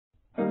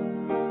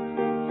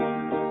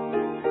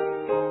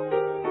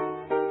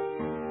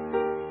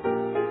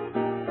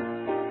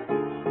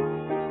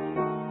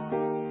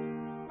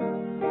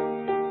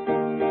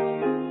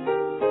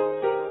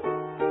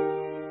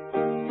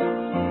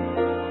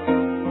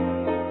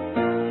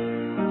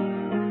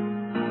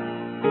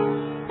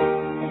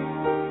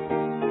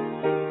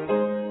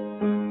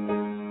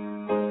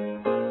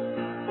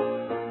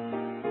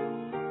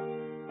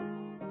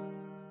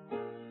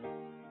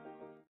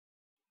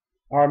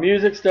Our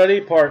music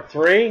study, part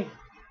 3.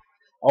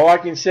 All I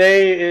can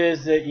say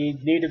is that you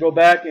need to go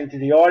back into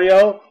the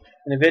audio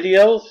and the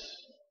videos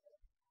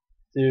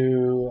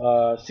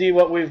to see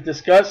what we've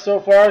discussed so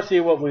far, see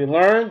what we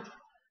learned.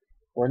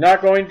 We're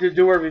not going to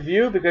do a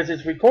review because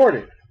it's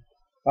recorded.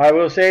 I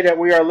will say that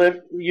we are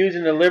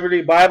using the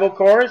Liberty Bible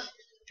course,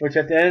 which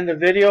at the end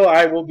of the video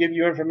I will give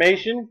you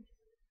information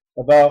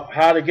about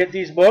how to get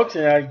these books,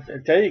 and I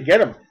tell you, get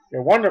them.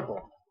 They're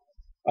wonderful.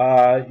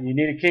 You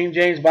need a King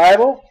James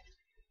Bible,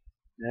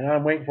 and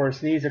I'm waiting for a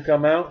sneeze to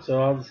come out,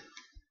 so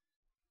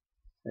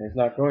it's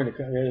not going to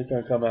come. It's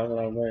going to come out when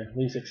I at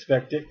least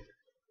expect it.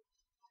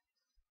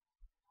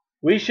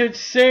 We should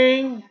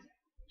sing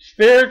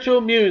spiritual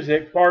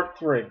music, part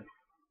 3.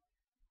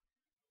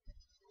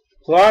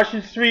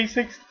 Colossians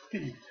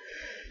 3:16.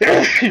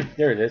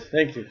 There it is.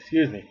 Thank you.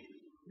 Excuse me.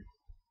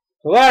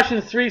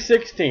 Colossians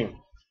 3:16.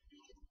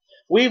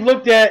 We've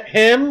looked at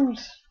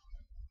hymns.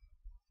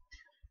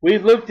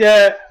 We've looked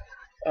at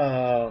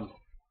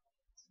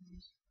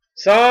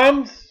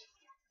Psalms.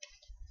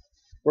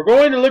 We're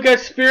going to look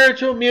at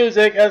spiritual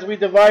music as we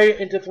divide it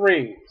into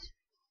 3s.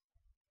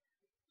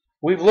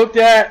 We've looked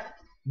at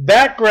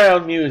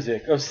background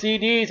music of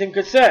CDs and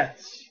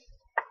cassettes.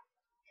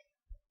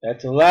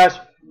 That's the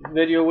last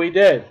video we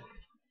did.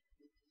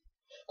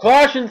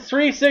 Colossians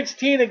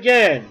 3:16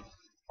 again.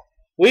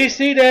 We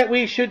see that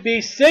we should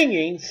be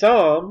singing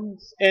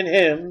psalms and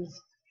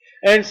hymns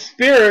and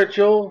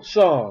spiritual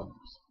songs.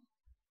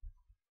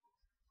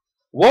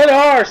 What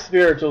are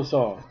spiritual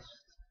songs?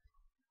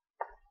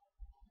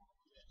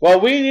 Well,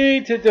 we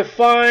need to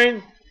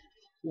define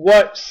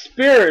what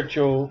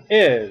spiritual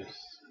is.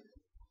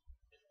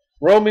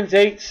 Romans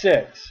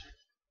 8:6.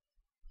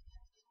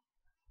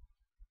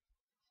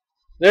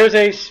 There's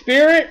a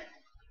spirit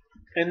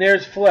and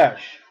there's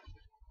flesh.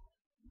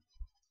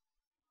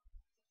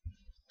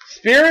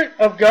 Spirit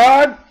of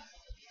God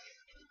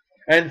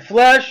and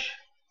flesh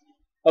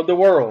of the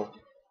world.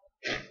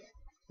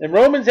 In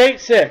Romans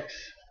 8:6,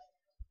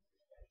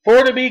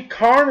 for to be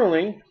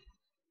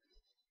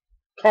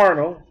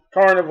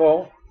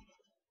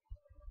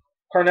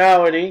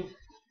carnality,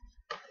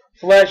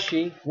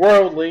 fleshy,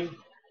 worldly,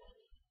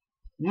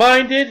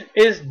 minded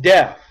is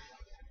death.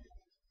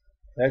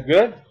 That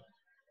good?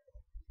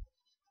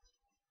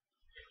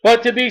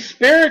 But to be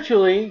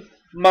spiritually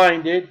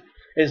minded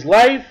is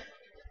life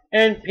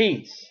and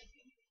peace.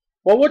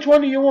 Well, which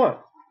one do you want?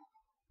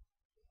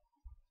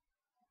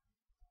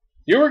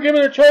 You were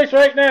given a choice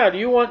right now. Do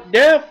you want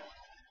death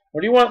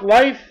or do you want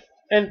life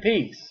and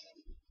peace?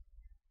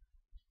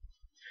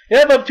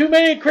 Yeah, but too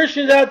many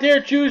Christians out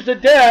there choose the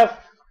death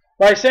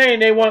by saying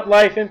they want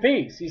life and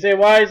peace. You say,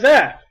 why is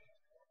that?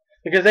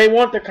 Because they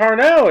want the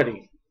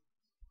carnality.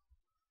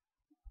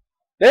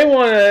 They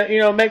want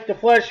to, make the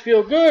flesh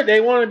feel good.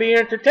 They want to be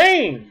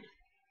entertained.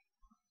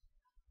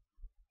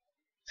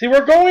 See,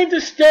 we're going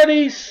to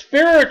study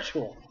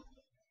spiritual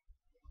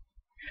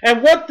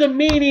and what the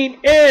meaning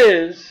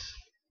is.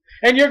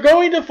 And you're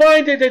going to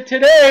find that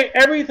today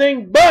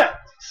everything but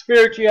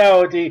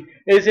spirituality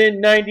is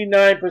in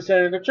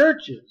 99% of the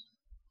churches.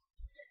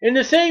 In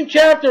the same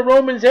chapter,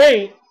 Romans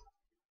 8,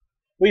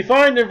 we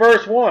find in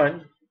verse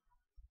 1,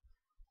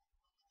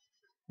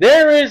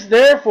 there is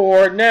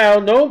therefore now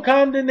no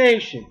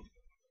condemnation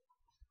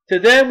to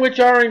them which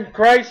are in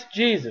Christ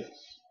Jesus.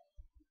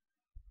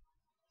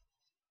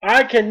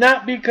 I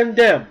cannot be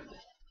condemned.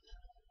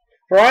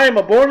 For I am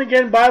a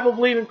born-again,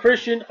 Bible-believing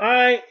Christian.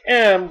 I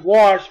am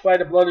washed by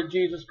the blood of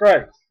Jesus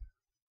Christ.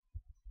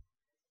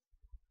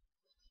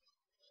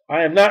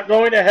 I am not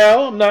going to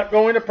hell. I'm not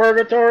going to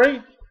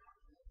purgatory.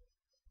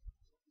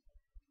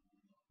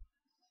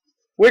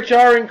 Which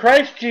are in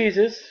Christ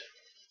Jesus,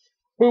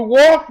 who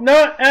walk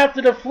not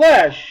after the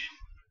flesh,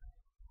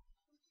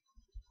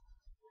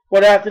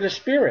 but after the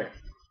Spirit.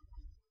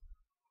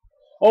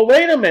 Oh,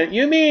 wait a minute.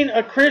 You mean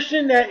a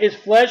Christian that is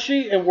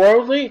fleshy and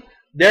worldly,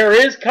 there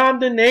is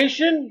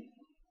condemnation?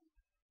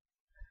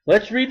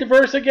 Let's read the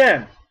verse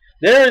again.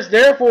 There is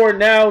therefore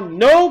now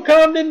no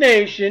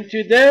condemnation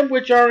to them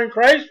which are in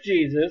Christ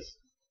Jesus,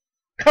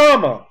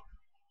 who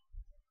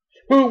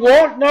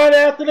walk not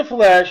after the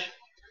flesh,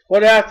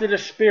 but after the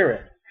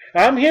Spirit.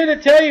 I'm here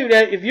to tell you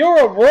that if you're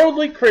a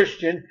worldly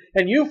Christian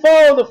and you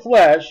follow the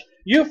flesh,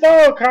 you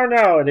follow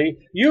carnality,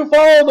 you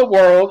follow the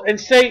world and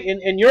Satan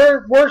in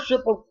your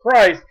worship of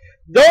Christ,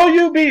 though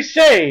you be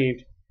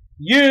saved,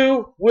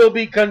 you will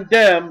be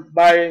condemned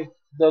by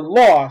the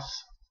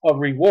loss of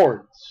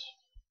rewards.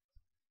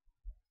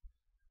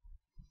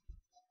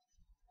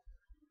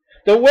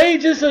 The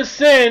wages of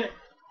sin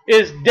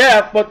is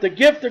death, but the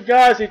gift of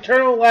God's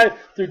eternal life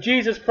through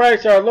Jesus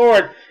Christ our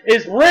Lord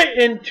is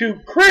written to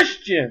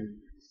Christians.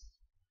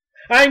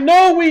 I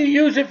know we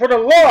use it for the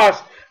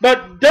lost,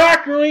 but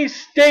doctrinally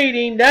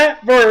stating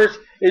that verse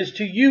is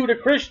to you, the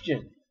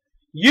Christian.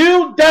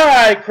 You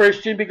die,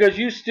 Christian, because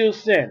you still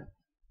sin.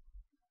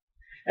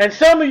 And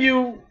some of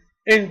you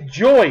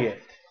enjoy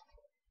it.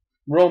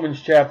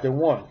 Romans chapter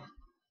 1.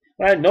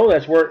 I know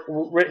that's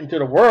written to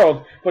the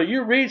world, but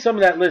you read some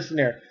of that list in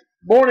there.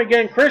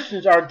 Born-again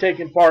Christians are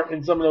taking part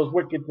in some of those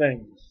wicked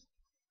things.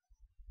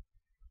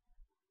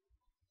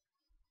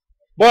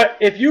 But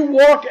if you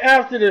walk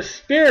after the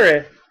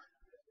Spirit,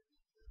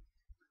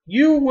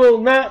 you will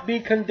not be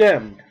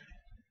condemned.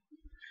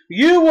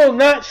 You will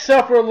not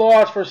suffer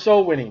loss for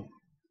soul winning.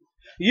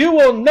 You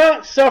will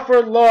not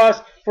suffer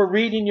loss for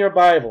reading your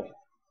Bible.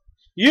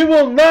 You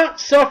will not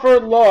suffer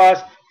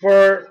loss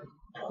for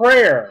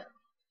prayer.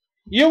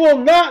 You will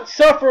not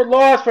suffer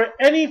loss for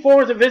any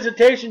forms of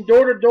visitation,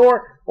 door to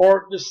door,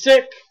 or the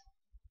sick,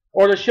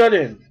 or the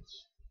shut-ins.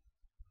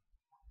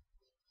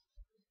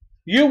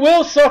 You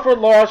will suffer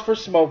loss for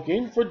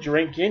smoking, for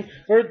drinking,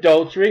 for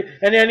adultery,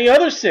 and any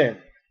other sin.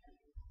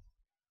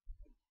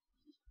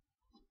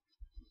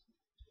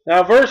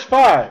 Now verse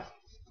 5,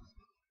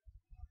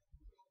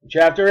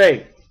 chapter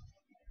 8.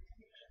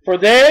 For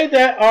they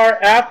that are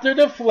after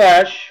the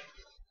flesh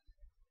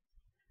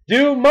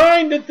do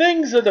mind the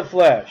things of the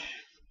flesh.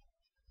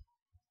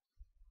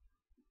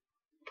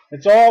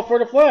 It's all for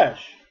the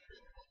flesh.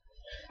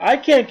 I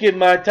can't give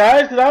my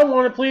tithes because I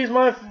want to please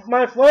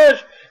my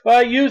flesh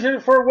by using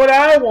it for what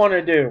I want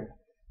to do.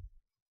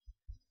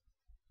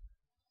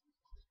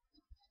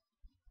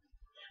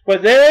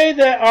 But they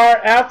that are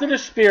after the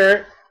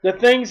Spirit, the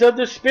things of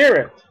the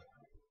Spirit.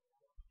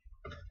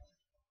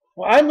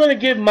 Well, I'm going to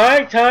give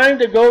my time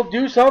to go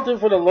do something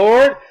for the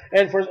Lord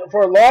and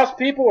for lost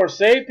people or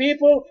saved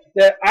people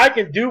that I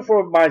can do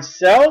for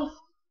myself.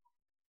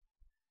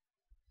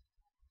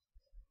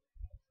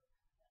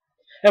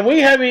 And we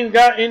haven't even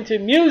got into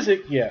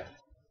music yet.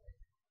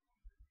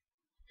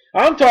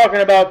 I'm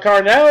talking about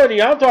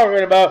carnality. I'm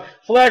talking about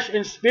flesh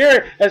and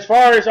spirit as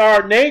far as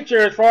our nature,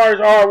 as far as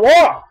our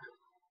walk.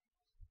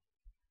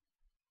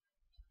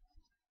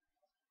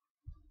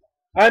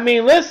 I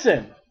mean,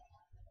 listen.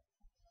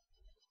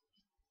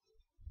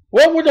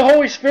 What would the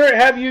Holy Spirit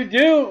have you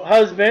do,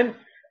 husband?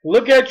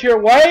 Look at your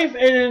wife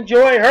and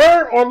enjoy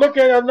her, or look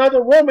at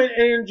another woman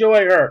and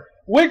enjoy her?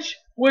 Which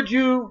would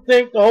you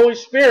think the Holy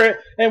Spirit,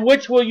 and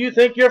which will you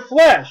think your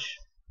flesh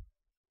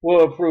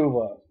will approve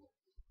of?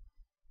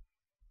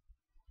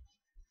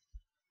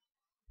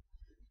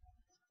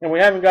 And we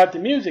haven't got to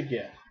music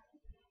yet.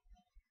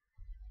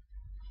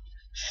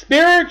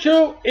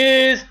 Spiritual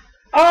is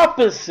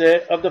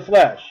opposite of the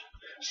flesh.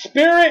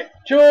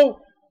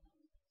 Spiritual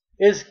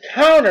is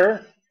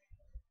counter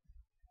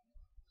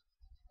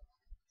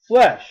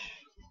flesh.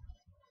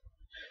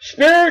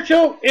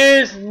 Spiritual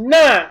is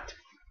not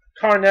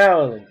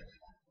carnality.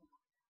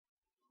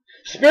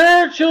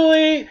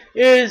 Spiritually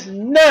is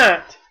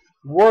not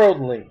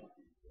worldly.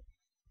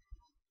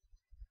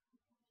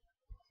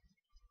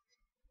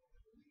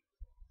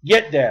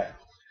 Get that.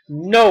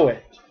 Know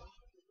it.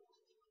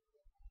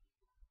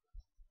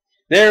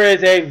 There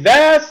is a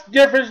vast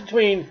difference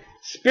between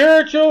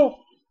spiritual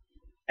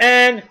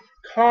and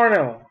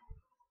carnal.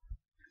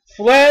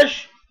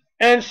 Flesh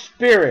and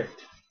spirit.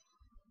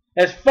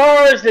 As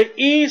far as the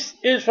east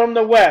is from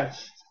the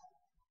west.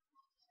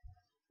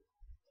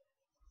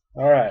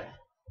 Alright.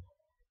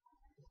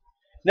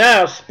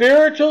 Now,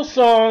 spiritual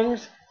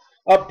songs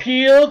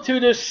appeal to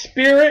the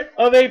spirit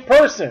of a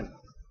person.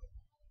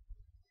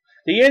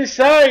 The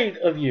inside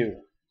of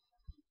you.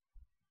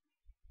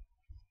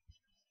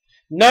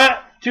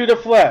 Not to the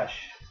flesh.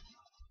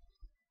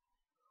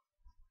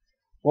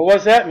 Well,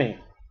 what's that mean?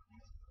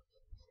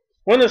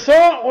 When a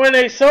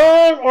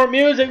song or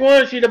music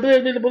wants you to blah,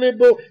 blah, blah,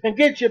 blah, and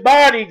get your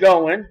body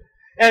going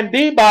and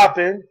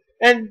bebopping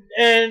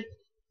and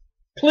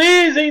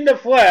pleasing the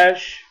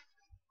flesh,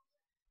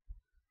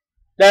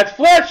 that's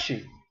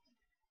fleshy.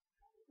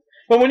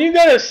 But when you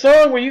got a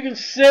song where you can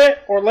sit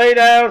or lay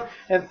down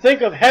and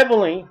think of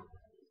heavenly,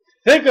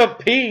 think of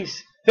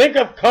peace, think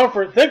of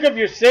comfort, think of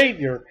your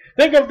Savior,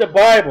 think of the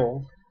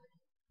Bible,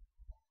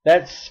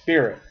 that's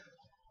spirit.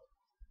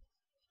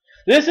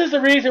 This is the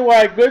reason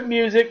why good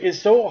music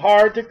is so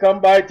hard to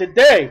come by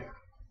today.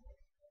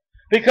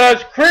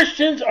 Because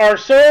Christians are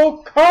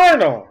so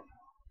carnal,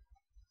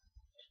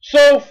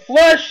 so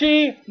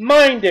fleshy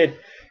minded.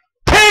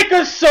 Take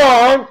a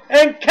song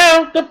and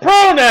count the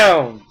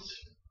pronouns.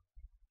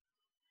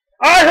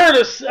 I heard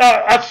a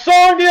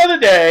song the other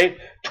day,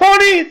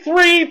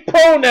 23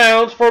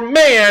 pronouns for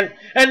man,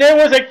 and there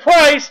was a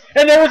Christ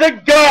and there was a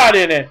God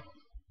in it.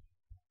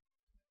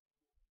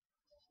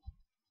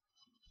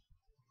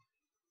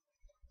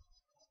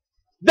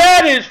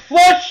 That is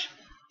flesh,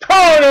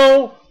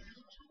 carnal,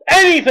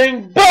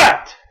 anything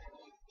but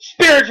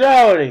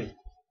spirituality.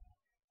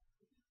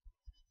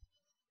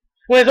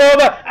 When it's all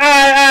about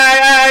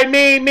I,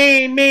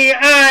 me,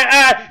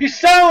 I. You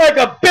sound like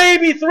a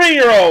baby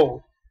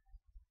 3-year-old.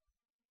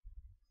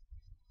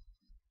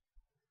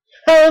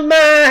 Hold my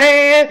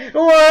hand,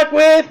 walk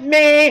with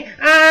me,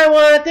 I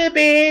want to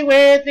be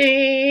with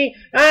thee.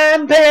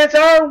 My pants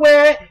are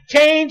wet,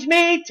 change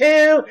me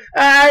too.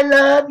 I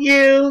love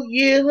you,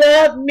 you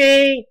love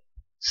me.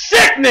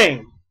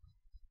 Sickening!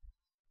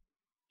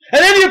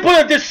 And then you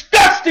put a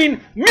disgusting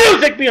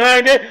music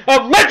behind it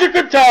of electric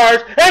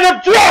guitars and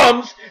of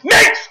drums,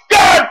 makes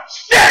God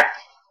sick!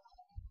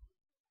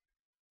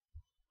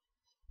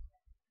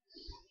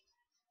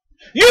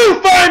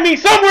 You find me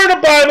somewhere in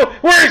the Bible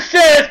where it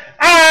says,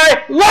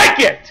 I like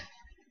it.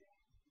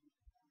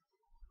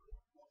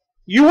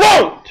 You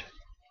won't.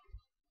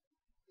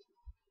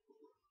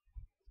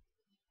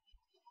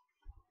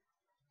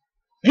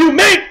 You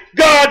make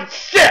God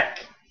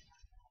sick.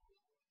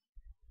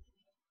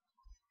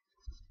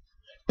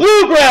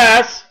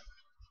 Bluegrass,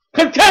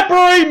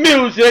 contemporary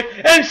music,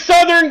 and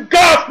Southern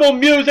gospel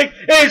music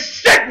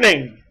is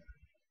sickening.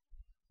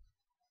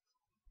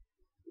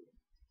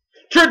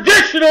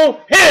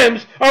 Traditional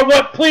hymns are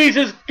what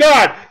pleases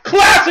God.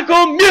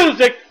 Classical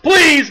music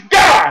pleases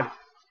God.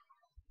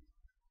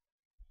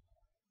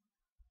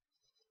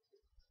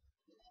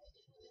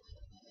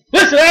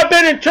 Listen, I've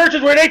been in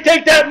churches where they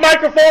take that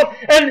microphone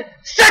and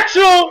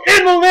sexual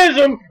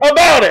invalidism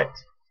about it.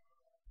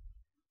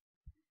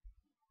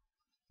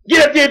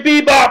 Get up there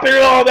bebopping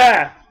and all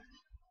that.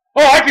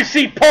 Oh, I can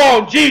see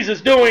Paul and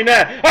Jesus doing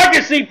that. I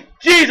can see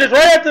Jesus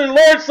right after the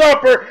Lord's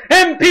Supper,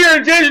 him, Peter,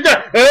 and Jesus.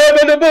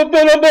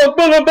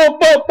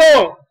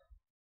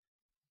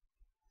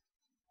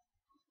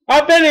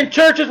 I've been in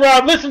churches where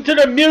I've listened to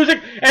the music,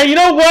 and you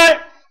know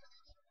what?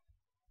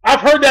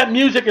 I've heard that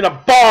music in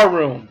a bar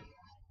room.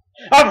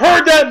 I've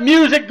heard that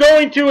music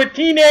going to a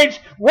teenage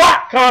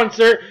rock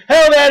concert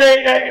held at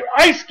an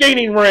ice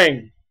skating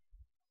ring.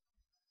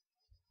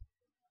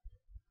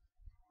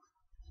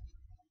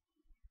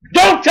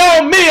 Don't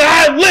tell me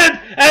I lived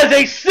as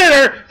a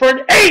sinner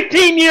for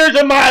 18 years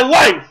of my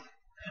life.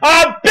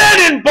 I've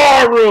been in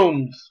bar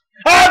rooms.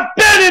 I've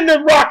been in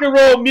the rock and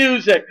roll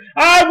music.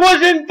 I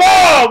was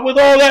involved with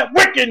all that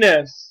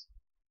wickedness.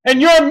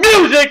 And your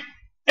music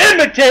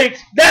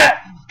imitates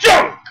that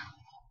junk.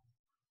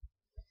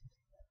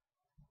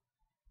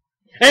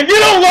 And if you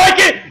don't like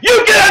it,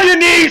 you get on your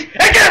knees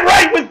and get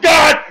right with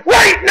God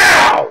right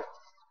now.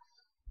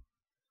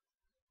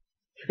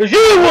 Because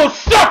you will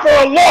suffer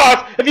a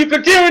loss if you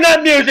continue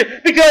that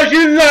music because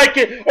you like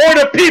it or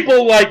the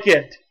people like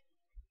it.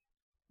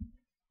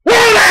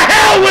 Where the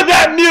hell with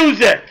that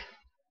music?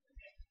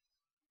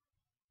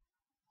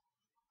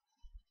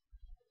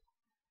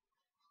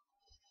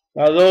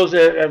 Now those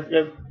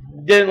that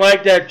didn't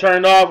like that,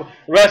 turned off.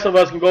 The rest of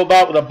us can go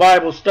about with a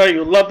Bible study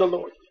who love the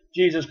Lord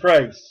Jesus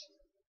Christ.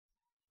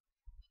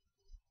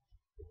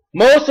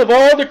 Most of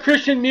all the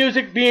Christian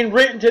music being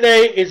written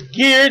today is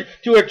geared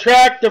to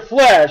attract the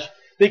flesh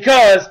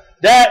because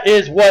that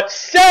is what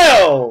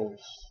sells.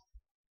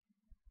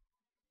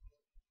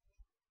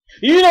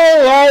 You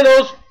know a lot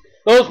of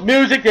those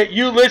music that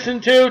you listen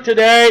to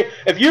today,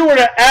 if you were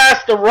to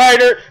ask the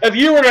writer, if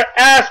you were to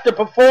ask the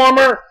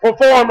performer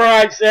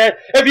I said,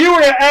 if you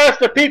were to ask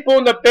the people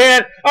in the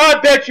band, I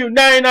bet you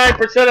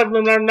 99% of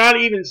them are not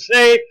even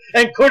saved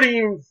and couldn't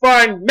even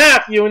find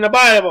Matthew in the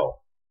Bible.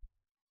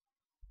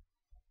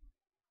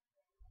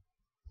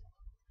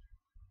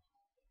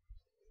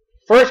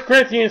 First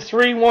Corinthians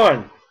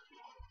 3:1.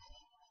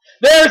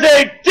 There's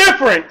a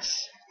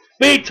difference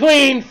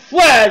between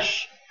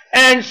flesh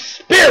and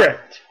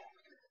spirit.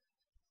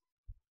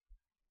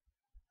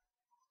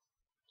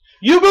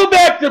 You go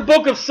back to the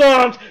book of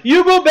Psalms,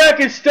 you go back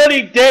and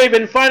study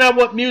David and find out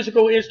what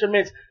musical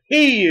instruments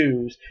he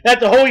used, that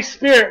the Holy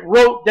Spirit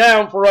wrote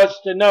down for us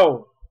to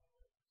know.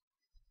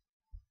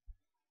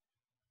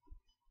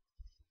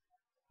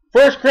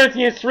 1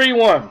 Corinthians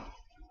 3:1.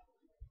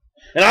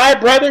 And I,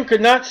 brethren, could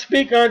not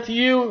speak unto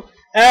you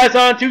as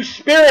unto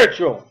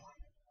spiritual.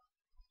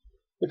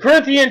 The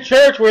Corinthian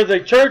church was a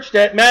church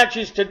that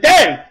matches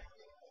today.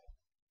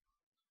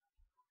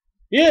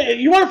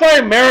 You want to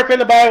find America in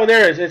the Bible?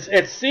 There it is.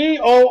 It's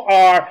CORINTHIANS.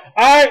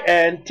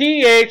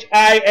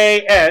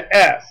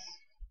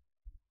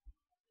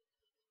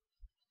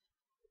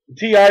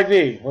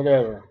 TIV,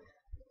 whatever.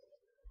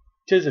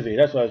 Tisv,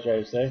 that's what I was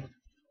trying to say.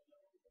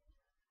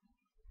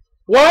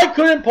 Why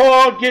couldn't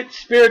Paul get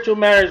spiritual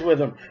matters with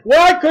him?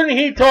 Why couldn't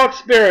he talk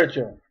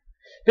spiritual?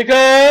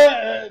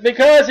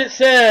 Because it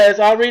says,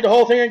 I'll read the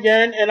whole thing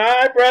again, and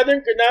I,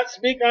 brethren, could not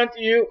speak unto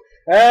you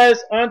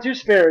as unto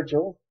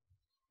spiritual,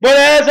 but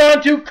as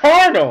unto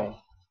carnal,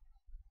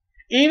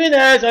 even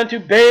as unto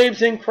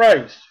babes in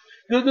Christ.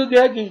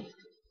 Goo-goo-gaggy.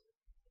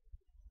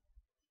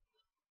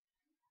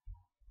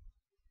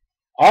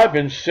 I've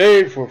been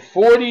saved for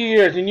 40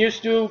 years, and you're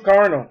still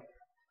carnal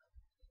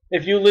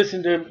if you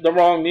listen to the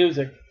wrong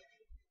music.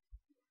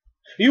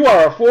 You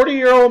are a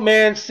 40-year-old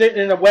man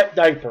sitting in a wet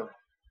diaper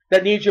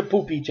that needs your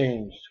poopy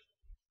changed.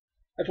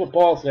 That's what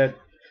Paul said.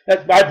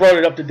 I brought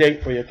it up to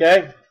date for you,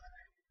 okay?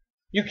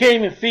 You can't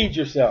even feed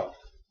yourself.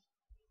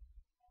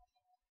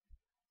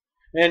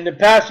 And the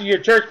pastor of your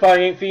church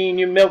probably ain't feeding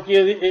you milk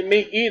and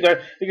meat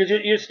either because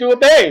you're still a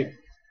babe.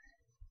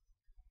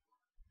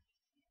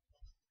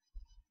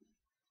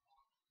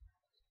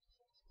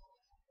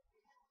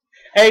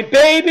 A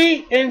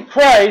baby in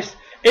Christ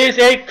is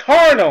a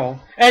carnal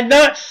and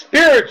not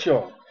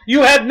spiritual.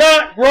 You have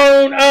not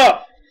grown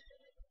up.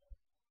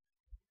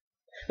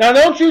 Now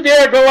don't you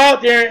dare go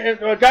out there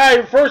and a guy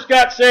who first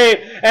got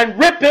saved and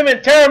rip him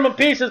and tear him in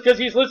pieces because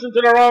he's listening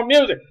to the wrong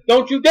music.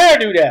 Don't you dare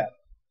do that.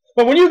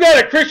 But when you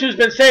got a Christian who's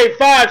been saved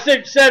 5,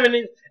 6,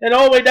 7, and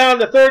all the way down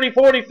to 30,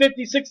 40,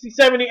 50, 60,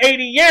 70,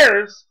 80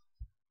 years,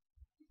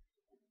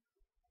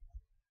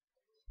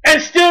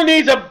 and still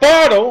needs a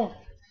bottle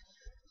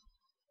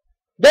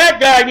That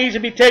guy needs to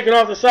be taken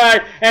off the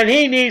side, and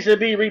he needs to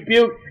be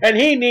rebuked, and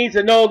he needs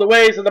to know the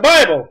ways of the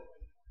Bible.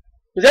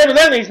 Because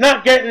evidently he's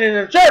not getting in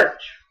the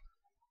church.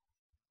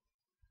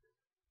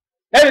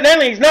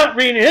 Evidently he's not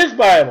reading his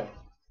Bible.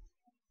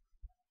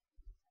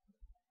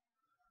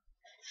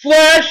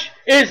 Flesh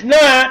is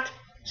not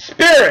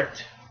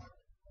spirit.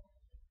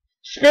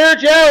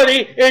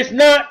 Spirituality is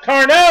not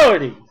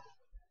carnality.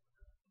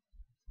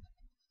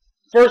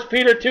 1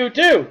 Peter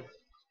 2:2.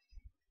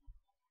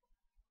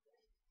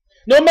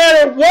 No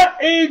matter what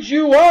age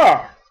you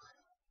are,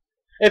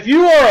 if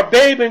you are a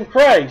babe in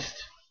Christ,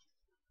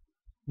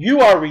 you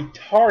are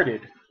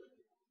retarded.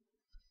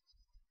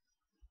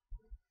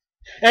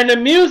 And the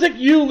music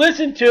you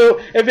listen to,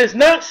 if it's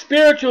not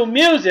spiritual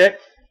music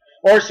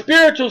or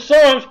spiritual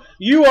songs,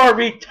 you are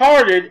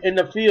retarded in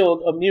the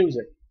field of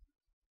music.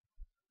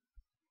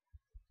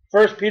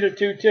 1 Peter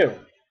 2:2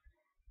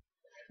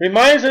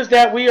 reminds us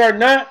that we are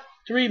not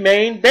to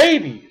remain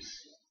babies.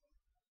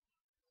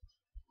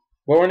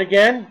 Born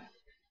again?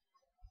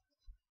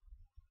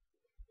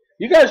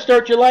 You got to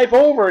start your life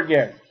over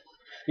again.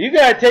 You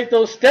got to take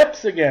those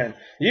steps again.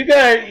 You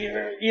got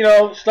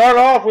to, start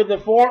off with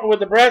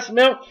the breast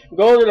milk,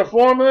 go to the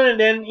formula, and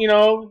then,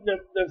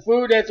 the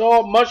food that's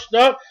all mushed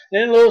up,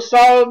 then a little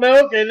solid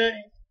milk, and then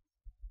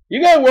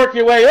you got to work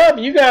your way up.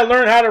 You got to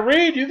learn how to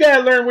read. You got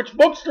to learn which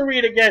books to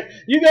read again.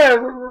 You got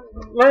to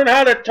learn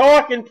how to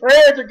talk in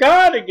prayer to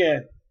God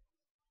again.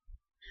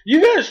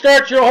 You got to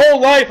start your whole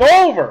life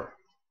over.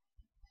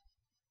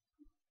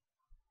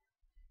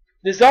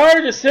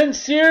 Desire the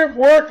sincere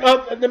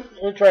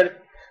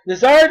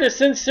desire the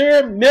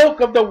sincere milk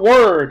of the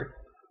Word.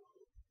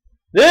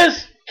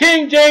 This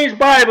King James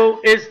Bible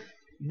is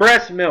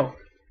breast milk.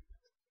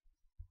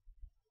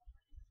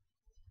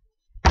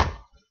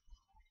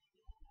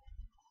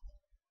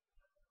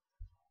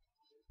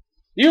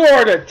 You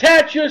are to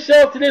attach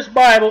yourself to this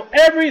Bible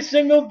every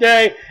single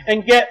day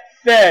and get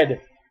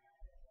fed.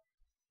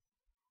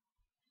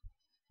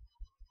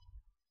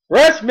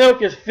 Breast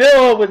milk is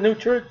filled with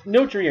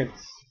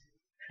nutrients.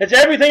 It's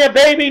everything a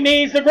baby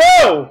needs to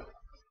grow.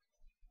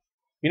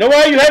 You know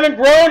why you haven't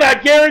grown? I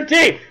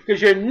guarantee.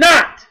 Because you're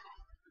not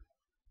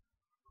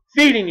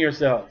feeding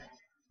yourself.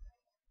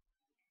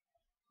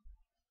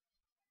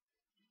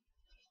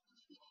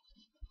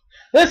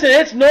 Listen,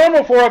 it's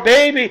normal for a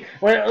baby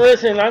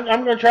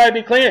I'm going to try to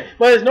be clean,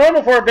 but it's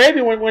normal for a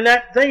baby when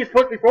that thing is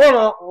put before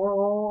them.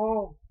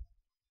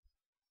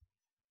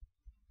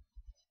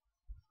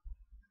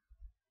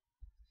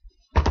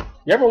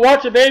 You ever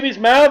watch a baby's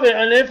mouth,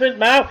 an infant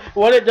mouth,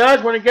 what it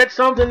does when it gets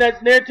something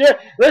that's near to it?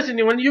 Listen,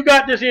 when you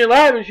got this in your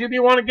life, you should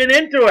want to get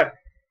into it.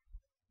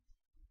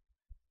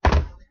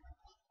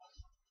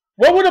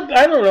 What would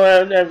I don't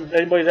know if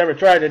anybody's ever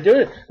tried to do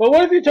it, but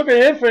what if you took an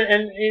infant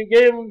and you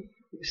gave him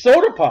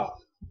soda pop?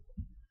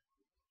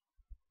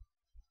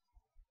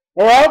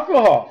 Or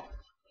alcohol?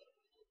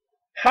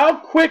 How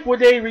quick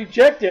would they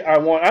reject it? I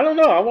don't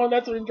know.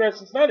 That's an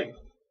interesting study.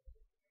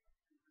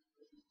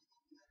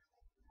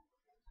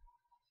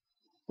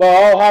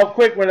 Well, how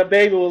quick when a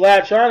baby will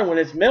latch on when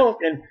it's milk?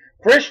 And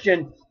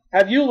Christian,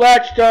 have you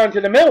latched on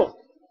to the milk?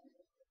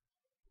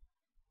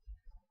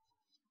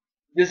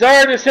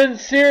 Desire the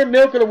sincere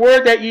milk of the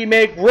Word that ye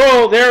may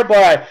grow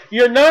thereby.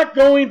 You're not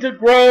going to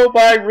grow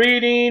by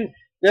reading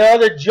the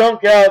other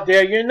junk out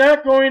there. You're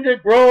not going to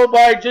grow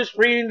by just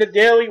reading the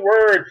Daily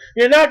Word.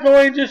 You're not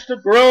going just to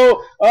grow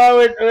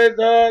with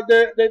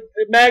the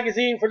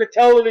magazine for the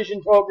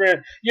television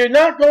program. You're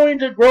not going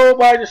to grow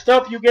by the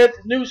stuff you get at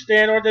the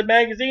newsstand or the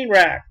magazine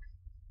rack.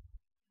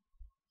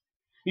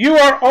 You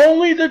are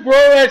only to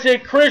grow as a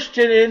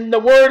Christian in the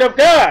Word of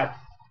God.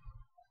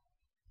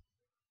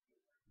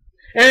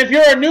 And if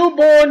you're a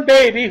newborn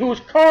baby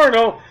who's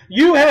carnal,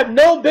 you have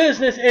no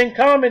business in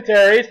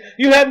commentaries.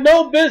 You have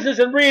no business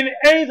in reading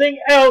anything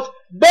else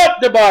but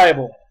the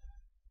Bible.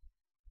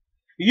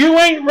 You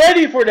ain't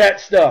ready for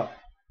that stuff.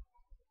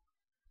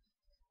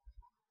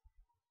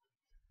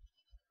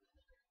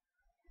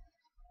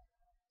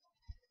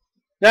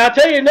 Now, I'll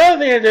tell you another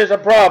thing that there's a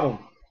problem.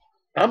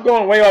 I'm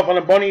going way off on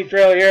a bunny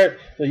trail here,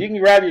 so you can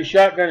grab your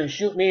shotgun and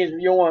shoot me if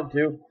you want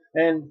to.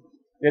 And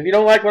if you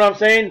don't like what I'm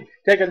saying,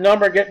 take a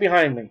number and get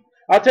behind me.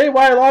 I'll tell you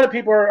why a lot of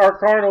people are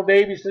carnal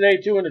babies today,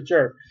 too, in the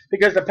church.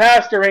 Because the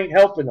pastor ain't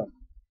helping them.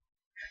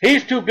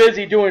 He's too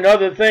busy doing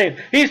other things.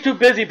 He's too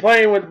busy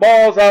playing with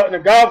balls out in the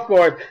golf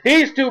course.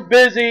 He's too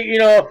busy,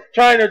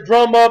 trying to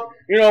drum up,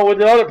 with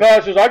the other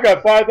pastors. I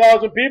got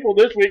 5,000 people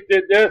this week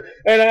did this.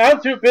 And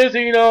I'm too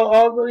busy,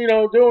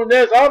 doing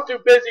this. I'm too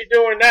busy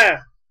doing that.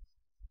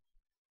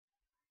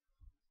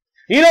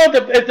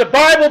 If the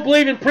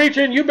Bible-believing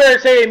preacher, you better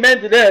say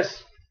amen to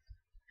this.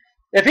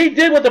 If he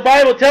did what the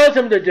Bible tells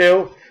him to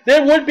do,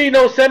 there would be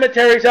no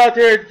cemeteries out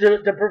there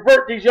to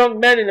pervert these young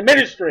men in the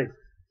ministry.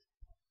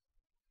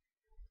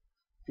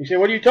 You say,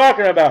 what are you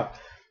talking about?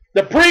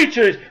 The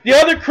preachers, the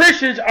other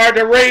Christians are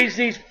to raise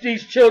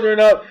these children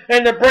up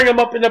and to bring them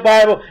up in the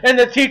Bible and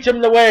to teach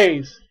them the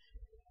ways.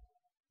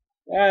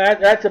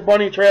 That's a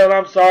bunny trail, and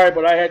I'm sorry,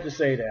 but I had to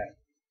say that.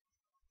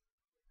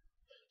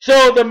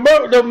 So the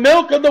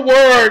milk of the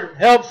word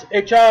helps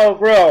a child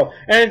grow.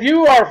 And if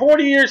you are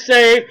 40 years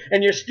saved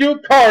and you're still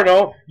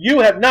carnal, you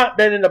have not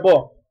been in the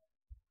book.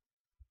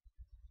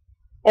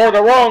 Or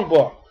the wrong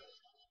book.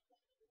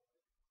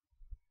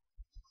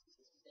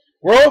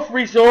 Growth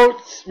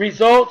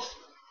results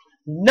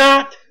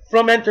not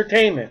from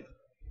entertainment,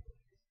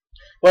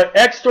 but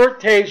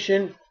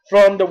exhortation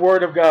from the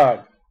Word of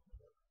God.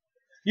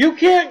 You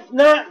can't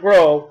not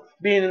grow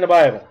being in the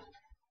Bible.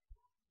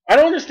 I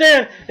don't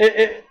understand.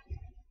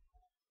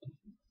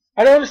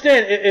 I don't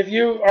understand if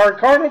you are a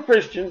carnal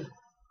Christian,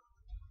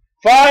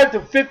 5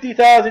 to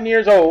 50,000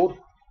 years old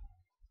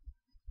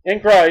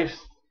in Christ,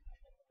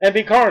 and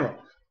be carnal,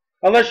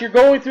 unless you're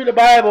going through the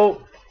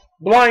Bible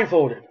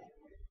blindfolded.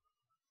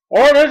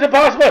 Or there's a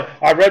possibility.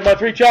 I've read my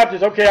 3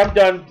 chapters. Okay, I'm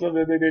done.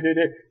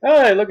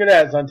 Hey, look at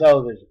that. It's on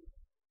television.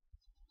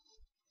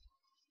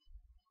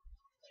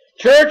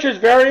 Church is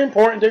very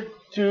important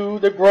to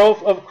the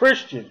growth of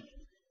Christians.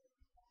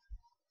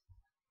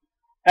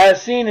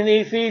 As seen in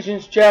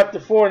Ephesians chapter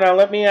 4. Now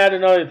let me add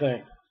another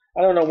thing.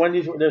 I don't know when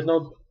there's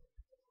no...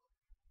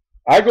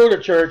 I go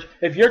to church.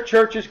 If your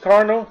church is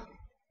carnal,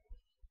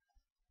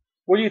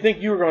 what do you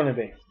think you're going to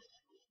be?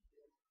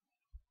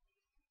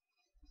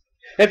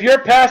 If your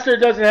pastor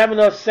doesn't have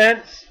enough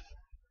sense,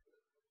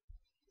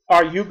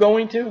 are you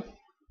going to?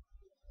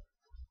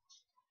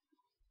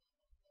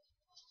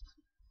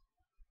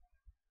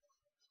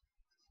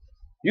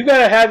 You got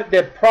to have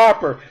the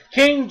proper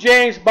King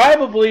James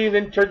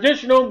Bible-believing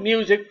traditional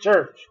music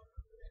church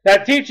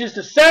that teaches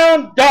the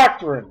sound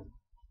doctrine.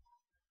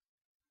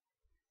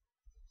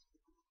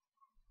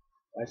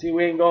 I see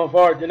we ain't going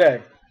forward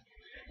today.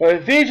 But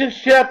Ephesians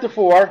chapter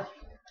 4.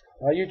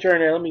 You turn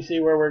there. Let me see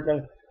where we're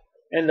going to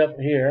end up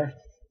here.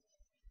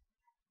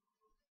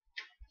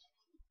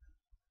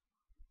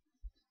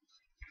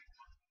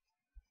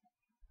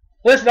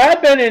 Listen,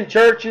 I've been in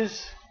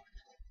churches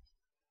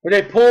where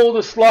they pull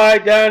the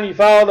slide down and you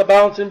follow the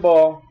bouncing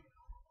ball.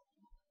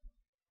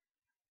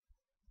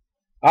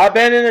 I've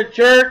been in a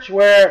church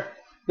where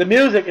the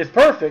music is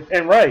perfect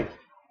and right.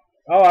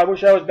 Oh, I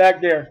wish I was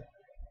back there.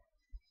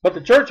 But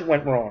the church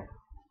went wrong.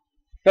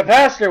 The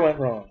pastor went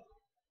wrong.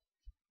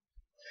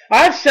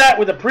 I've sat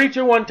with a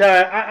preacher one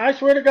time. I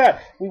swear to God,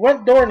 we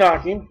went door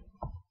knocking.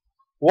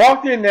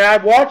 Walked in there. I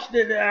watched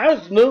it. I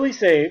was newly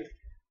saved.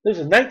 This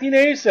is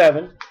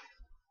 1987.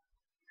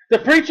 The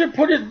preacher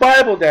put his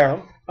Bible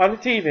down on the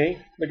TV,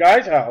 the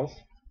guy's house,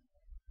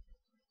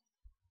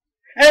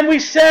 and we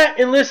sat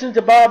and listened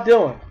to Bob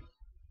Dylan.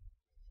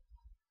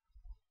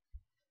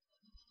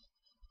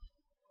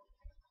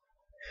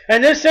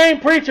 And this same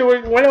preacher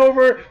went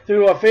over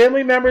to a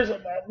family members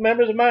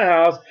of my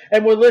house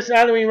and would listen.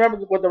 I don't even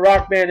remember what the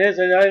rock band is,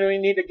 and I don't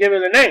even need to give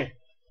it a name.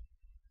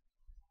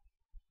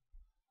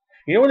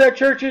 You know what that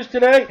church is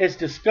today? It's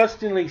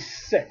disgustingly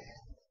sick.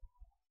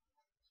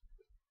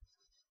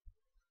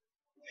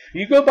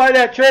 You go by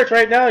that church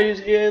right now,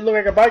 it looks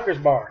like a biker's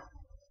bar.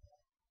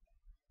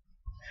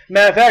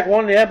 Matter of fact,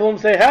 one of the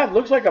emblems they have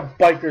looks like a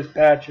biker's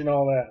patch and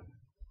all that.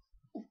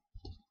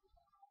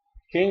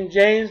 King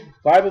James,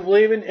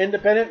 Bible-believing,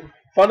 independent,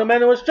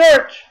 fundamentalist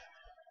church.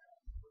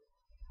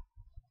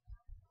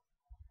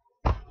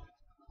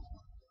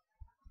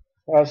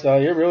 So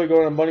you're really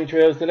going on bunny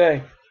trails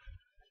today.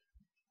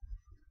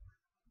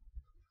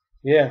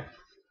 Yeah.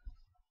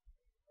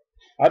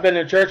 I've been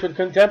in church with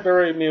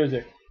contemporary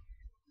music.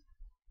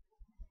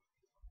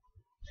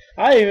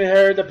 I even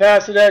heard the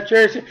pastor of that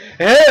church say,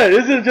 hey,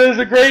 this is just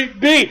a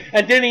great beat,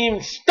 and didn't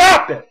even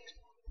stop it.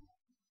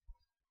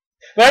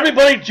 But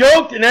everybody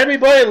joked and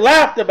everybody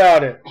laughed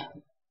about it.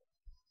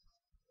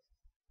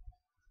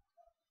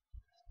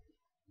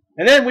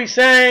 And then we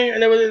sang,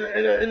 and there was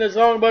in the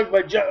songbook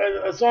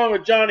a song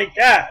with Johnny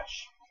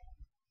Cash.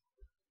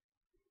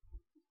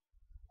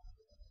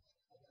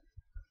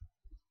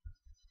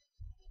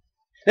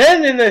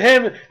 Then in the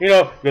hymn, you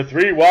know, the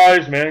 3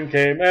 wise men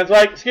came. And it's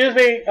like, excuse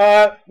me,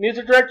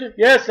 music director?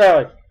 Yes,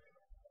 Sally.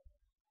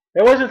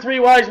 There wasn't 3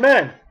 wise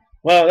men.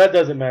 Well, that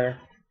doesn't matter.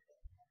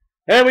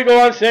 And we go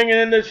on singing,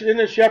 and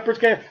the shepherds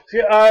came.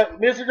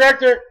 Music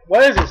director,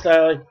 what is it,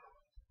 Sally?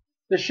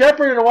 The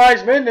shepherd and the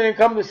wise men didn't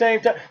come at the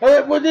same time.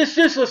 Well, this is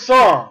just a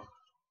song.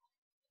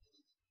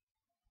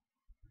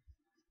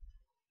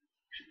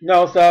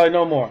 No, Sally,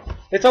 no more.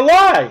 It's a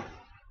lie.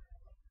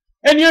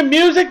 And your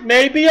music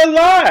may be a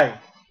lie.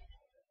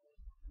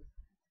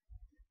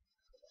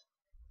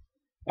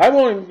 I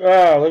won't,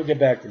 let me get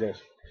back to this.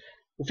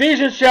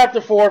 Ephesians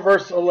chapter 4,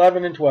 verse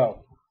 11 and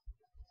 12.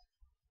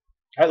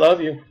 I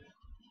love you.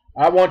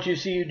 I want you to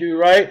see you do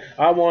right.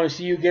 I want to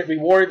see you get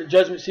rewarded at the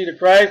judgment seat of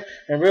Christ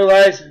and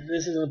realize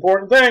this is an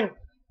important thing.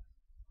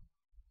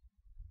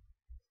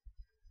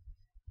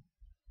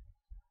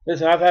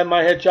 Listen, I've had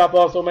my head chopped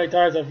off so many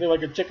times I feel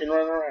like a chicken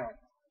running around.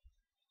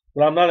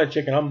 But I'm not a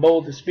chicken. I'm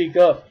bold to speak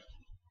up.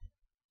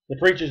 The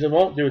preachers that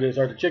won't do this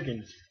are the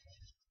chickens.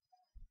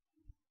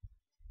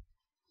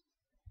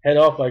 Head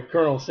off by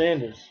Colonel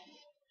Sanders.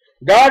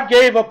 God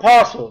gave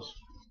apostles.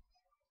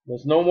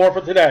 There's no more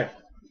for today.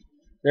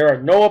 There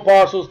are no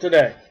apostles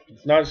today.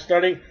 It's not a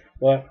study,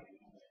 but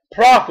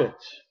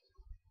Prophets.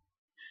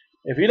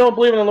 If you don't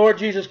believe in the Lord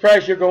Jesus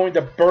Christ, you're going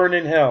to burn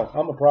in hell.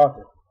 I'm a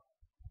prophet.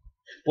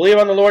 Believe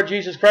on the Lord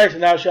Jesus Christ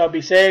and thou shalt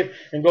be saved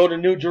and go to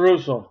New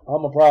Jerusalem.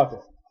 I'm a prophet.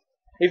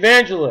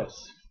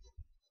 Evangelists.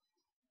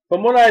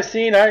 From what I've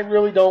seen, I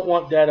really don't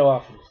want that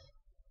office.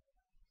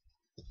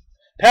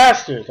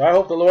 Pastors. I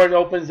hope the Lord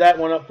opens that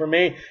one up for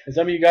me. And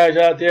some of you guys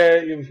out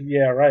there,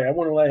 yeah, right. I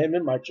wouldn't let him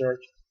in my church.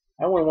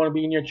 I wouldn't want to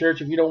be in your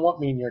church if you don't want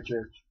me in your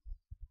church.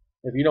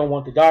 If you don't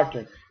want the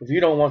doctrine. If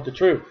you don't want the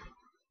truth.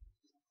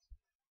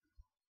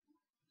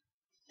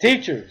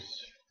 Teachers.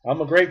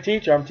 I'm a great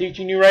teacher. I'm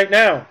teaching you right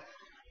now.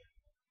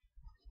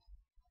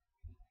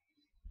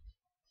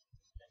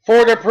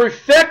 For the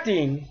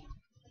perfect.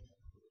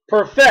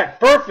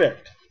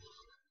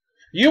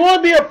 You want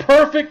to be a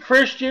perfect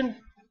Christian?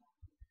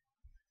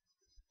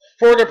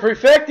 For the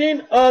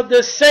perfecting of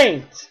the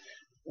saints.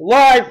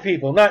 Live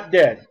people, not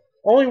dead.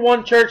 Only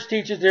one church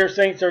teaches their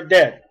saints are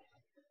dead.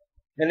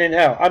 And in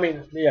hell. I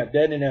mean, yeah,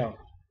 dead in hell.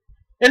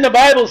 In the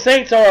Bible,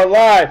 saints are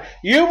alive.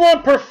 You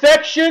want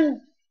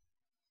perfection?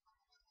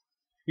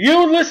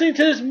 You listening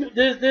to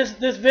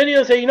this video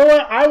and say, you know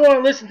what? I want to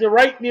listen to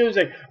right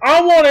music.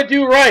 I want to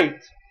do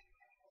right.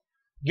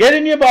 Get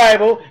in your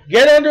Bible,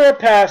 get under a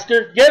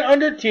pastor, get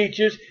under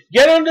teachers,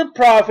 get under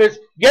prophets,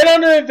 get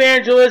under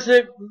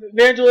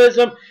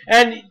evangelism,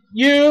 and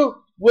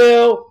you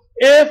will,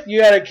 if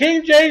you had a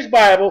King James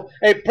Bible,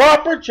 a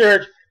proper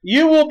church,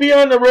 you will be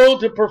on the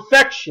road to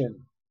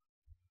perfection.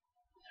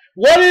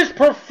 What is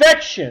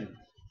perfection?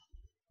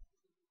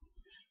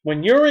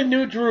 When you're in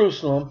New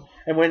Jerusalem,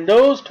 and when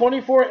those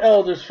 24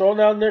 elders throw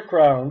down their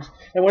crowns,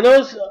 and when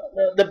those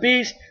the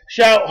beast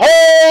shout,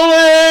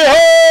 "Holy,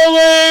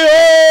 holy,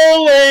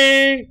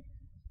 holy,"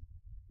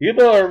 you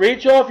better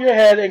reach off your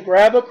head and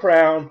grab a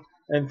crown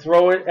and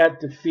throw it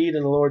at the feet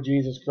of the Lord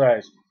Jesus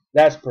Christ.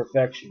 That's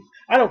perfection.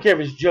 I don't care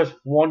if it's just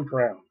one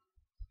crown.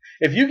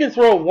 If you can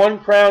throw one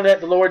crown at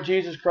the Lord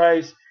Jesus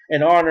Christ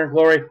in honor and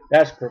glory,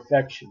 that's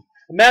perfection.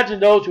 Imagine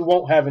those who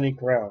won't have any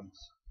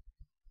crowns.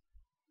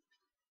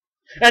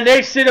 And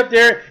they sit up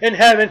there in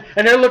heaven,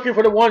 and they're looking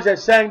for the ones that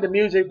sang the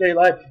music they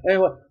like.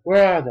 And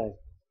where are they?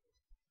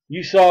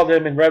 You saw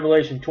them in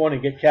Revelation 20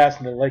 get cast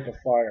in the lake of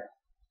fire.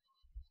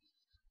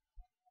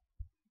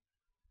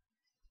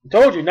 I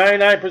told you,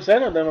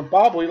 99% of them are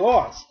probably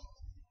lost.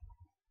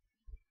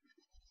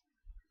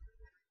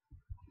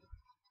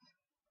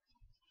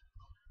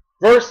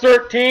 Verse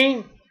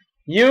 13,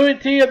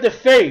 unity of the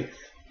faith.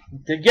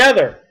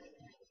 Together.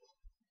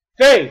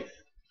 Faith.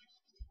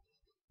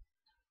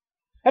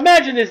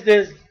 Imagine that's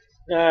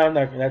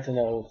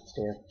another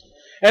story.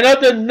 And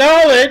of the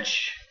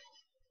knowledge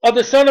of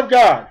the Son of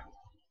God.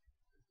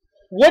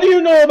 What do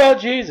you know about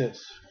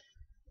Jesus?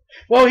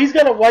 Well, he's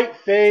got a white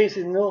face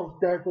and little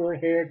dark little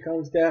hair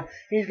comes down.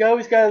 He's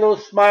always got a little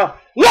smile.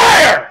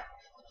 Liar!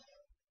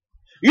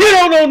 You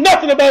don't know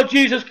nothing about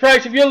Jesus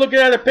Christ if you're looking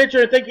at a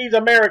picture and think he's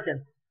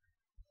American.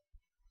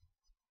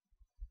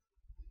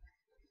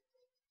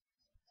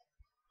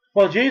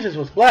 Well, Jesus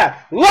was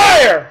black.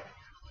 Liar!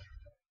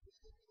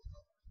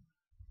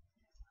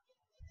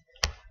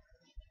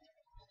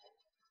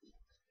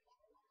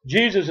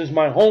 Jesus is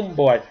my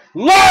homeboy.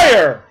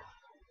 Liar!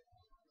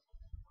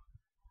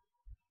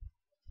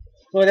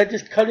 Well, that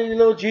just cut into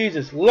little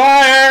Jesus.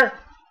 Liar!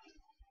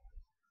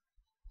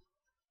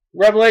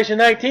 Revelation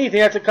 19, he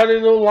has to cut a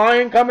little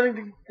lion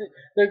coming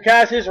to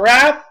cast his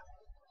wrath.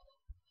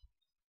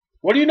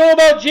 What do you know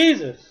about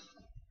Jesus?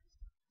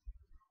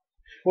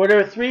 Well, there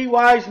were 3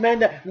 wise men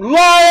that...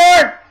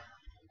 Liar!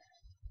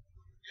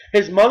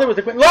 His mother was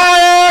a queen.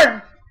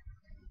 Liar!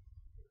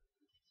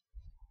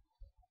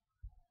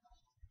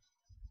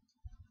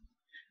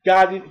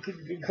 God,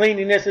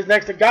 cleanliness is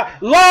next to God.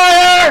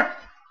 Liar!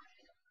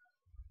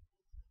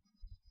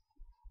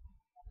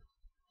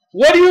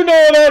 What do you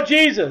know about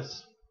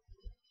Jesus?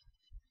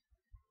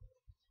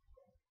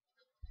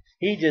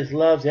 He just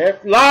loves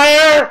every...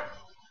 Liar!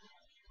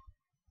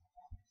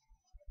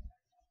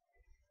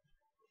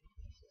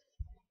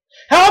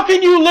 How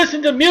can you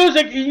listen to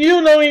music and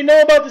you don't even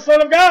know about the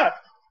Son of God?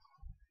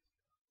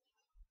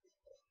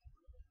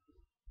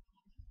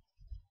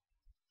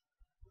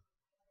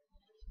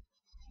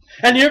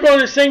 And you're going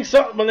to sing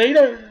songs. Well, they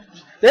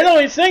don't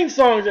even sing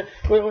songs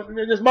with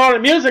this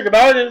modern music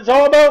about it. It's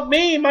all about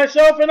me,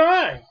 myself, and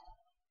I.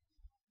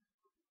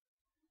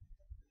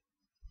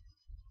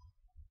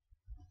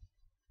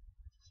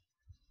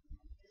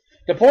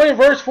 The point of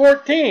verse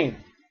 14,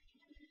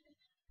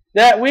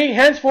 that we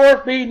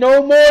henceforth be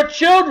no more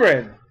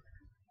children,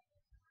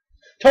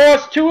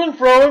 tossed to and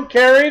fro and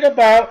carried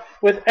about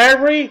with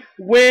every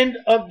wind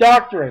of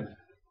doctrine.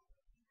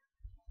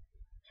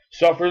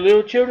 Suffer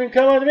little children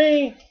come unto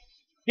me.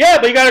 Yeah,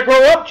 but you got to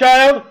grow up,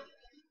 child.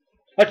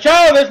 A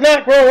child that does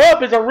not grow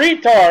up is a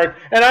retard.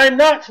 And I'm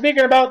not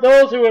speaking about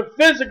those who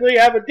physically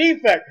have a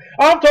defect.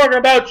 I'm talking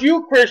about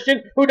you,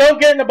 Christian, who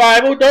don't get in the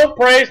Bible, don't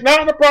pray, it's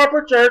not in the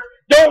proper church,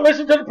 don't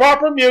listen to the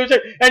proper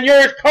music, and you're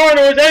as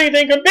carnal as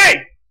anything can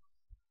be.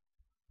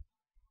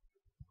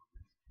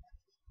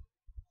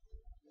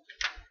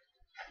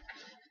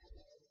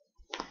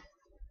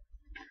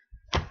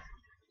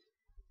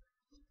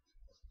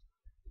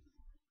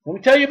 Let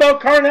me tell you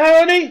about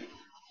carnality.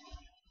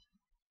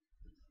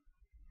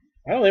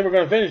 I don't think we're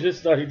going to finish this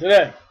study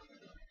today.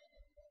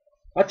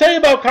 I'll tell you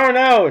about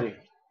carnality.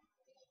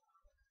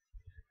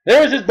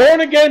 There was this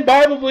born-again,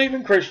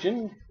 Bible-believing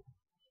Christian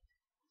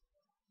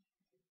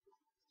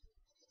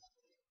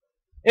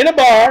in a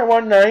bar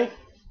one night,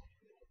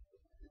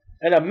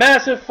 and a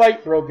massive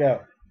fight broke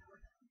out.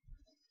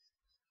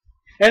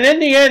 And in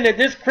the end,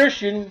 this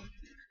Christian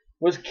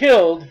was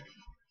killed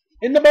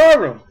in the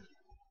barroom.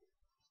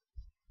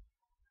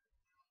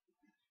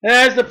 And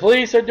as the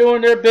police are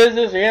doing their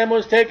business, the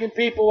animal's taking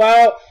people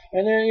out,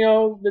 and then,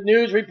 the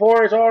news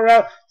reporters all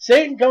around,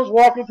 Satan comes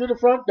walking through the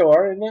front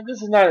door, and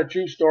this is not a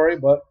true story,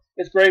 but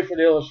it's great for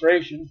the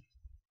illustration.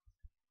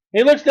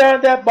 He looks down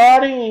at that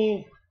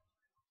body,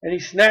 and he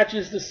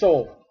snatches the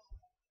soul.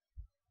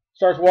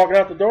 Starts walking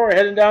out the door,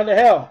 heading down to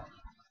hell.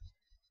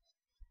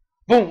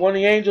 Boom, one of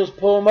the angels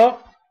pull him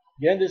up.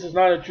 Again, this is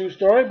not a true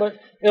story, but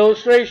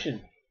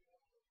illustration.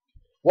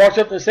 Walks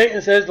up to Satan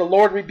and says, "The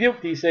Lord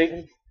rebuke thee,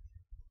 Satan.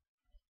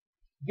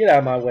 Get out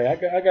of my way. I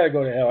got to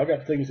go to hell. I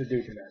got things to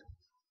do tonight."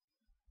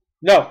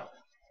 No.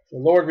 The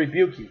Lord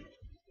rebuke you.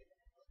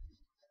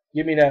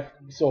 Give me that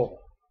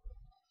soul.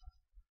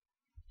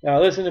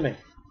 Now listen to me.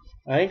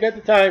 I ain't got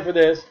the time for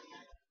this.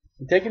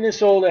 I'm taking this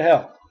soul to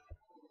hell.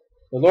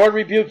 The Lord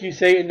rebuke you,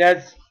 Satan.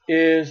 That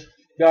is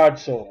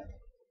God's soul.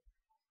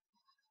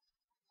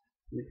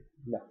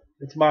 No.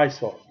 It's my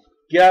soul.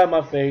 Get out of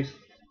my face.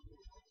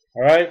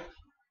 Alright?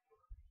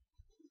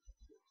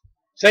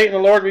 Satan, the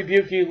Lord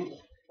rebuke you.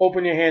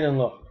 Open your hand and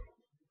look.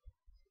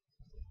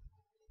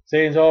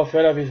 Satan's all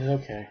fed up. He says,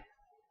 "Okay."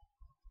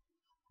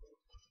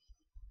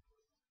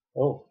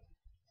 Oh.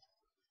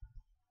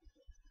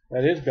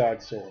 That is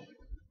God's soul.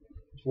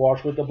 It's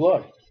washed with the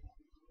blood.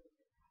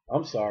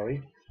 I'm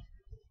sorry.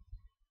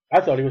 I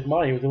thought he was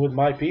mine. He was with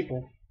my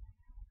people.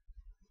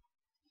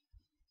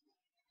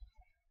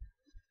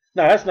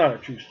 Now, that's not a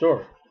true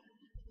story.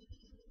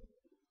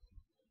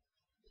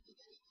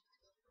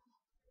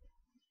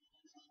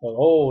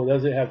 But,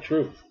 does it have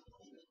truth?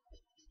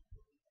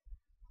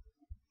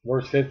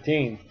 Verse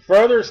 15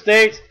 further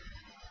states,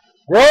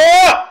 "Grow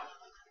up!"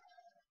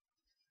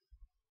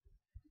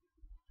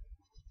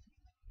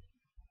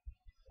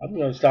 I'm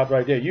going to stop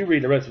right there. You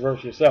read the rest of the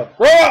verse yourself.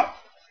 Grow up!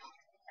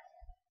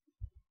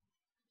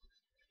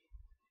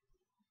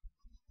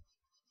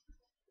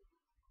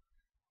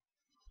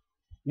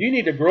 You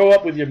need to grow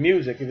up with your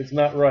music if it's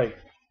not right.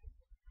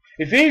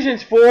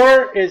 Ephesians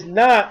 4 is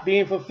not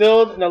being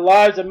fulfilled in the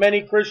lives of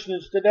many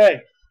Christians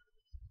today.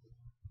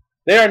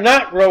 They are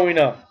not growing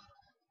up.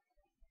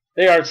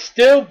 They are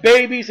still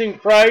babies in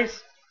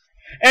Christ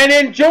and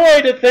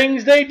enjoy the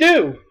things they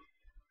do.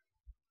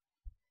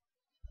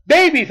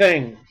 Baby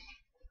things.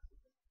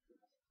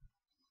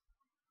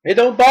 It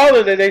don't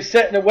bother that they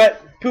sit in a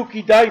wet,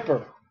 pooky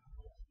diaper.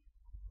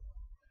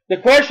 The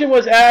question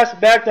was asked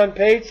back on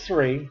page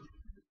 3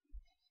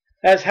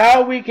 as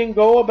how we can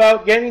go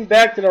about getting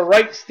back to the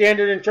right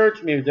standard in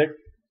church music.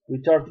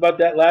 We talked about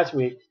that last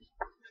week.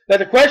 That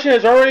the question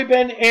has already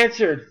been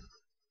answered.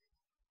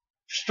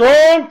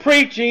 Strong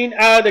preaching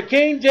out of the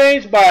King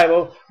James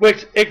Bible,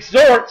 which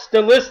exhorts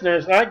the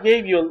listeners. And I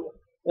gave you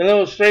an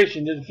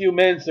illustration just a few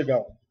minutes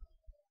ago.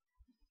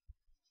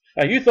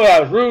 Now, you thought I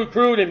was rude,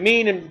 crude, and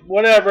mean, and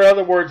whatever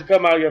other words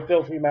come out of your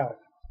filthy mouth.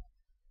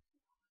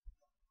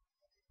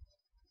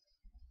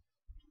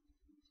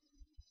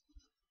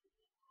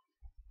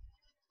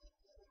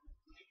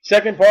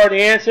 Second part of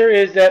the answer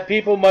is that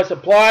people must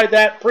apply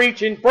that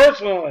preaching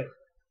personally.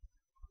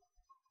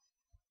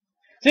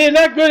 See, it's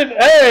not good if,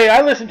 hey,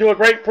 I listen to a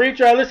great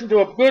preacher, I listen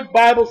to a good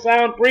Bible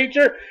sound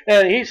preacher,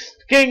 and he's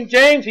King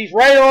James, he's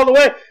right all the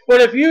way. But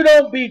if you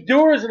don't be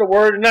doers of the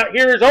word and not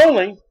hearers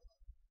only,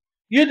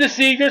 you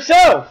deceive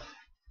yourself.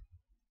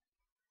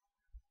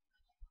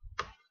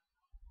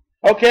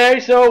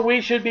 Okay, so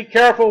we should be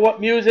careful what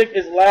music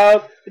is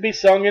allowed to be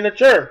sung in the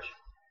church.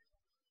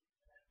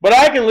 But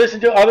I can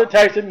listen to other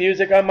types of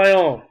music on my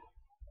own.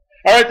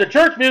 Alright, the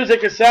church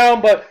music is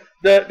sound, but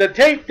the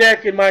tape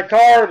deck in my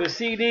car, the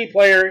CD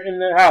player in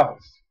the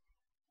house.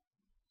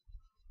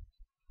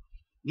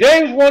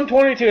 James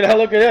 1:22, now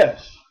look at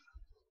this.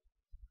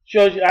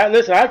 Shows you,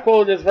 listen, I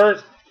quoted this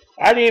verse,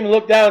 I didn't even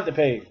look down at the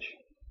page.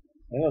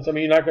 I know some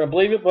of you are not going to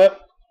believe it, but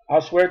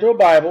I'll swear to a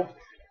Bible.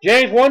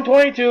 James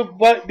 1:22,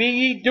 "But be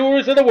ye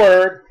doers of the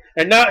word,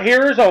 and not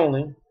hearers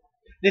only,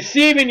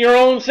 deceiving your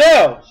own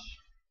selves."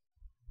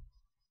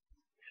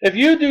 If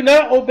you do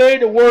not obey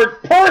the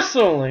word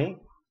personally,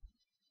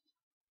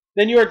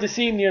 then you are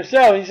deceiving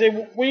yourself. And you say,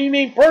 "What do you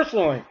mean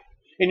personally?"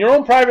 In your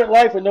own private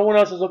life when no one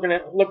else is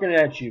looking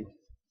at you.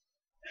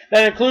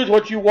 That includes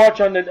what you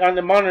watch on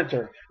the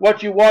monitor,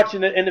 what you watch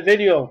in the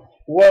video,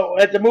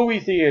 at the movie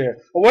theater,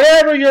 or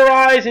whatever your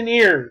eyes and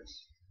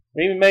ears,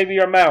 or even maybe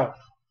your mouth.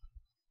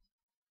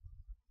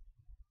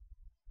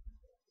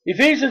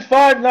 Ephesians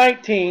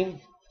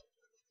 5:19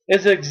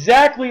 is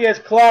exactly as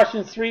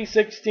Colossians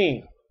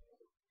 3:16.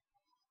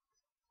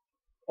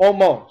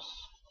 Almost.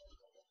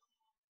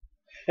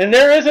 And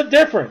there is a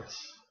difference.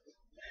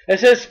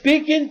 It says,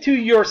 "Speaking to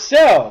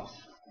yourselves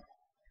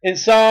in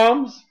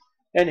psalms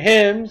and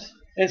hymns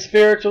and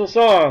spiritual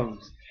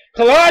songs.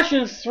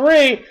 Colossians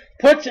 3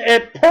 puts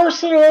a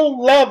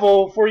personal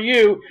level for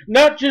you,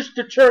 not just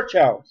the church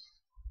house.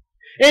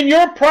 In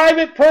your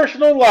private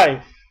personal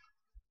life.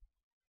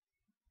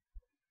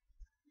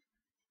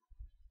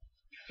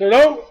 So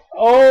don't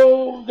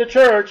owe the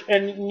church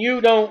and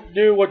you don't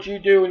do what you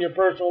do in your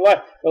personal life.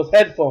 Those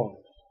headphones.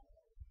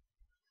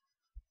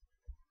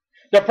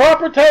 The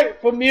proper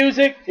type of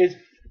music is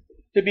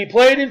to be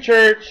played in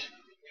church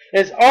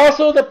is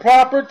also the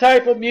proper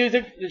type of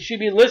music that should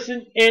be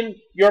listened in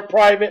your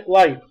private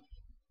life.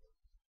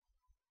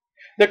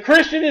 The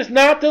Christian is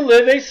not to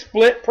live a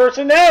split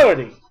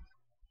personality.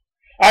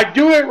 I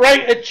do it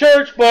right at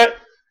church, but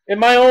in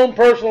my own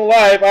personal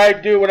life, I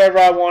do whatever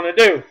I want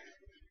to do.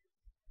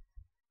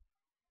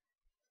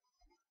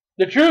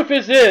 The truth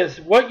is this,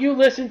 what you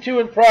listen to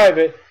in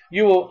private,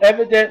 you will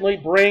evidently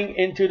bring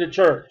into the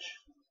church.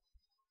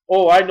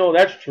 Oh, I know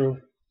that's true.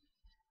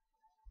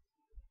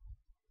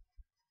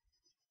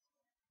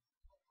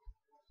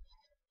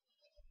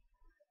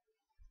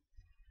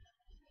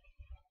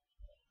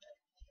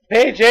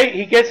 Page 8,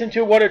 he gets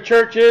into what a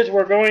church is. I'm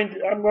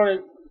going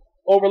to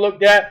overlook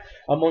that.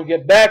 I'm going to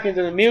get back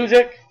into the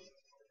music.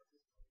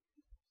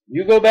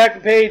 You go back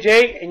to page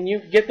 8 and you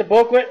get the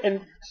booklet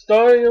and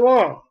study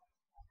along.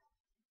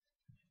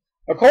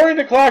 According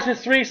to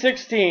Colossians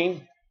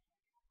 3:16,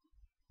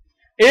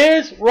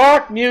 is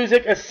rock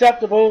music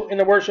acceptable in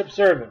the worship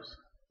service?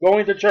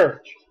 Going to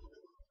church.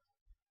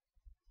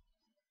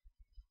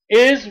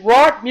 Is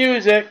rock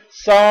music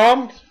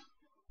psalms,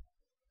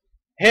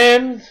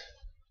 hymns,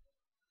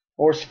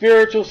 or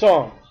spiritual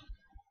songs?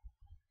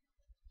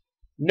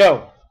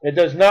 No, it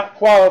does not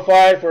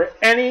qualify for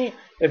any,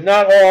 if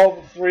not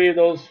all, three of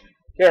those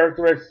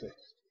characteristics.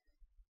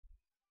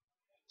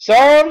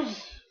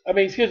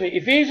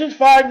 Ephesians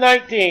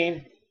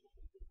 5:19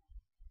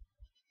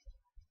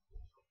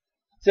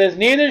 says,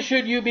 neither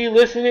should you be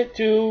listening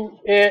to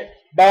it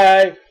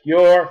by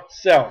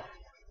yourself.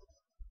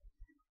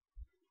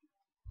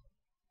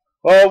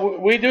 Well,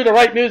 we do the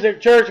right music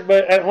at church,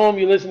 but at home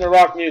you listen to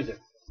rock music.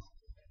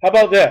 How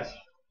about this?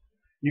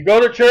 You go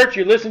to church,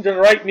 you listen to the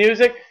right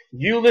music,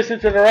 you listen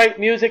to the right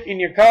music in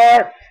your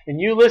car, and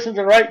you listen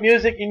to the right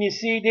music in your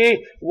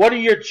CD. What are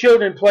your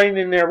children playing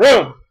in their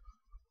room?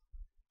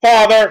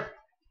 Father.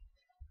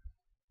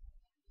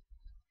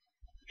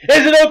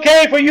 Is it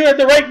okay for you to have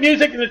the right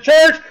music in the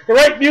church, the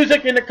right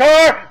music in the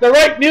car, the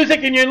right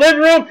music in your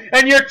living room,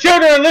 and your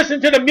children are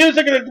listening to the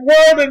music of the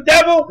world and the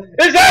devil?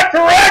 Is that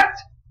correct?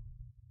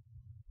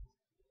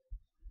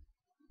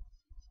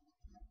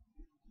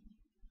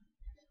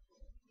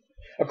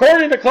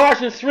 According to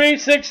Colossians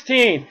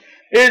 3:16,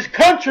 is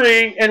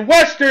country and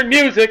western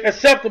music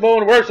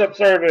acceptable in worship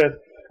service?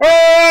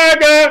 I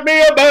got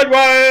me a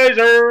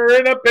Budweiser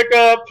in a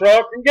pickup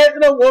truck and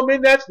getting a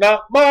woman that's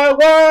not my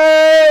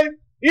wife.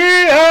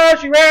 Yeah,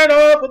 she ran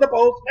off with the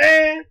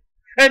postman,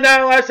 and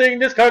now I sing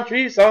this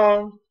country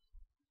song.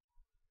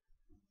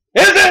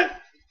 Is it?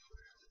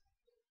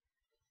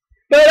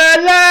 But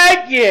I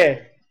like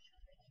it.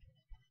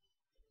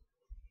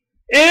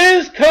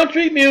 Is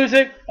country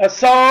music a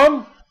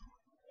psalm,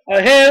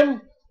 a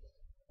hymn,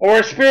 or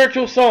a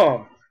spiritual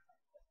song?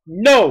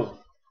 No.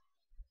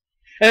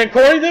 And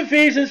according to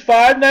Ephesians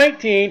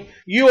 5:19,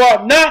 you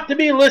ought not to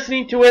be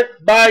listening to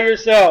it by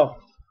yourself,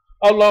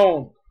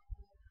 alone.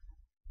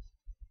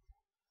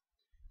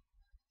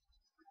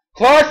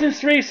 Colossians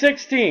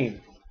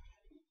 3:16.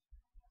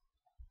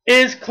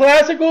 Is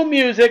classical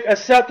music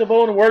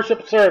acceptable in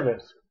worship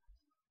service?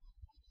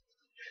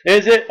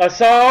 Is it a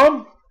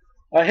psalm,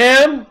 a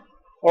hymn,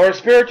 or a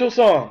spiritual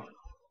song?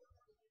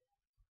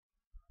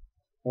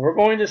 And we're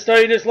going to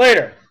study this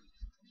later.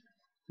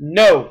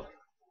 No.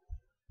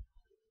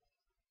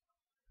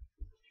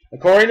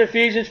 According to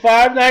Ephesians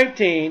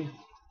 5:19,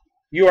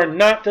 you are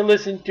not to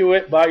listen to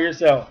it by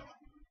yourself.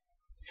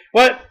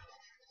 But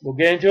we'll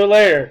get into it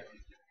later.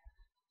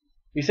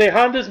 You say,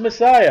 Honda's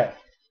Messiah.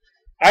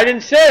 I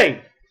didn't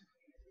say.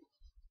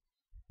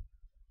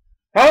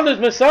 Honda's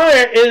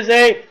Messiah is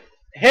a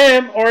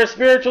hymn or a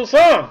spiritual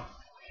song.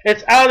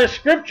 It's out of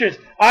scriptures.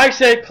 I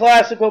said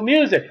classical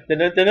music.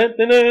 What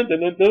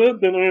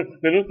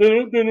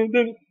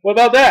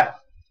about that?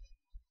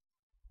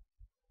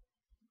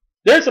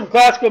 There's some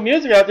classical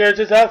music out there that's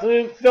just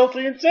absolutely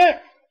filthy and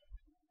sick.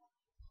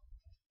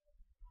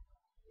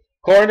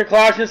 According to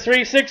Colossians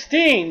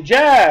 3:16,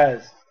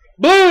 jazz,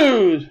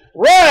 blues,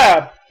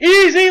 rap,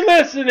 easy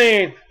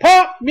listening,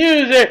 pop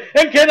music,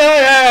 and can I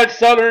add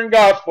Southern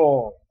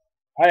gospel?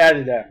 I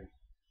added that.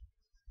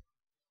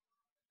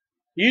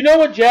 You know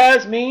what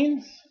jazz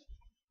means?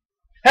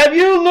 Have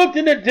you looked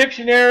in the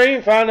dictionary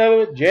and found out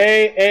what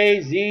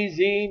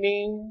J-A-Z-Z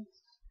means?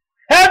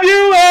 Have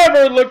you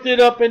ever looked it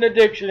up in the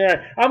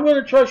dictionary? I'm going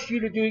to trust you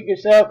to do it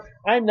yourself.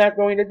 I'm not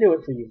going to do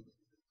it for you.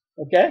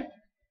 Okay?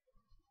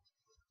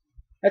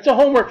 That's a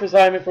homework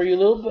assignment for you,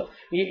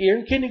 you're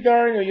in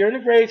kindergarten or you're in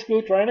a grade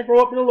school trying to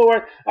grow up in the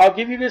Lord. I'll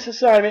give you this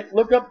assignment.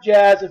 Look up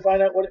jazz and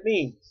find out what it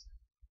means.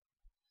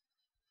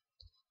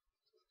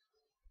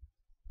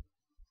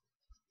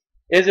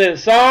 Is it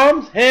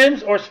psalms,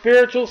 hymns, or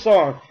spiritual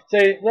songs?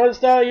 Say, Brother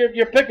Style,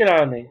 you're picking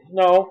on me.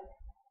 No,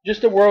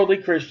 just a worldly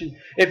Christian.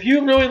 If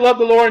you really love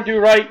the Lord and do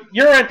right,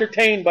 you're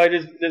entertained by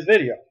this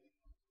video.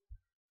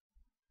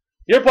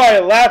 You're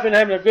probably laughing,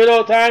 having a good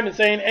old time, and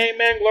saying,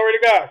 amen, glory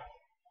to God.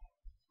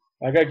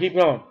 I got to keep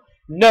going.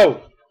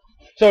 No.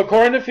 So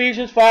according to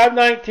Ephesians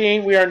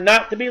 5:19, we are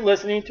not to be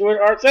listening to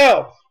it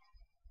ourselves.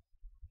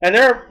 And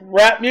they're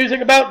rap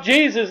music about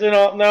Jesus and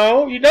all.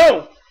 No, you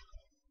don't.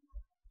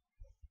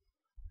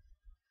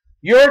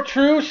 Your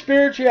true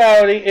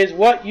spirituality is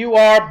what you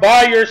are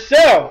by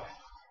yourself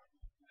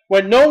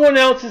when no one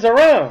else is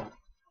around.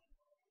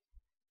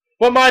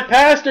 But my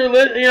pastor,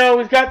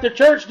 he's got the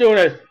church doing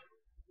this.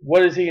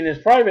 What is he in his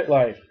private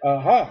life?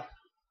 Aha.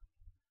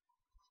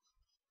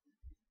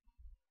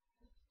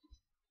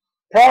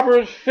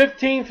 Proverbs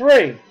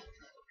 15:3.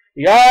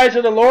 The eyes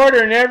of the Lord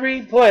are in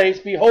every place,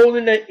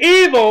 beholding the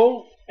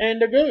evil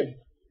and the good.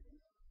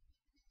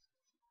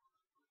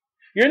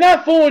 You're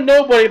not fooling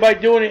nobody by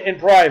doing it in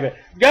private.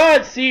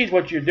 God sees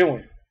what you're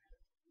doing,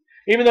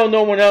 even though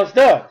no one else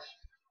does.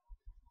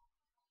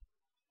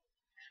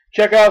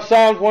 Check out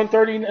Psalms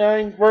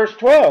 139, verse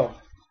 12.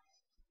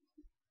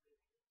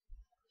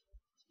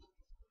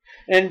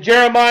 In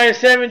Jeremiah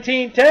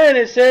 17:10,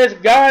 it says,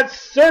 God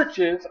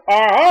searches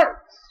our hearts.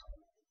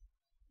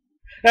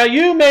 Now,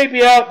 you may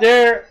be out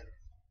there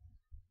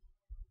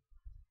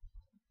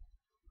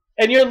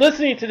and you're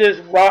listening to this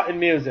rotten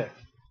music.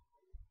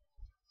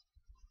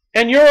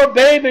 And you're a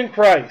babe in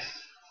Christ.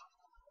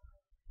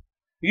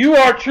 You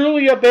are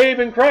truly a babe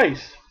in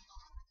Christ.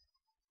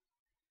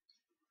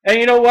 And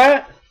you know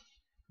what?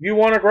 You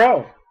want to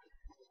grow.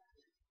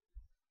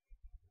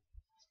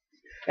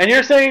 And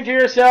you're saying to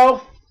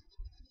yourself,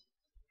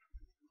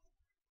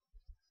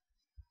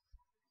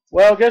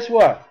 well, guess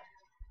what?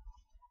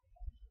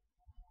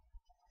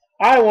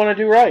 I want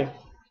to do right.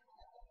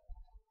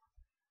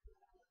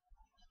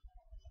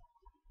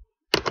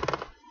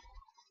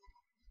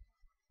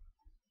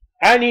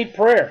 I need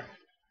prayer.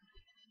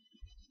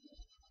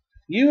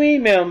 You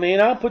email me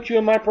and I'll put you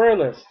on my prayer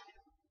list.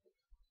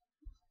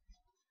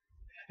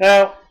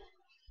 Now,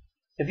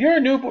 if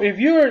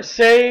you're a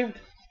saved,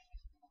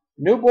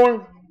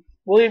 newborn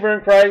believer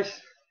in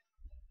Christ,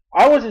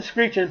 I wasn't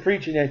screeching and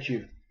preaching at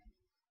you.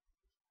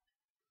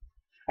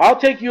 I'll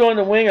take you on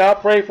the wing, I'll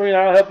pray for you,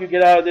 and I'll help you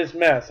get out of this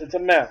mess. It's a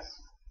mess.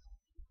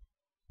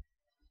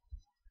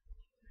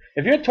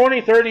 If you're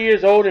 20, 30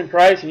 years old in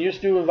Christ and you're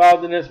still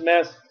involved in this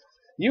mess,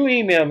 you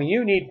email me.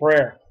 You need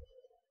prayer.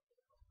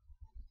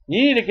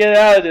 You need to get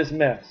out of this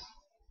mess.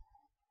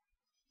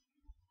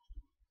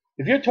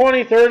 If you're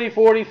 20, 30,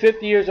 40,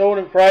 50 years old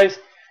in Christ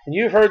and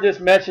you've heard this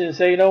message and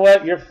say, you know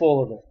what, you're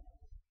full of it.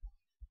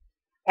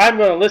 I'm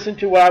going to listen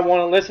to what I want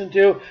to listen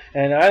to,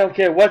 and I don't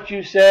care what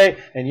you say,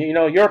 and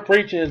your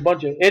preaching is a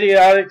bunch of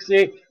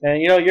idiocy,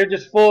 and you're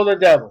just full of the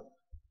devil.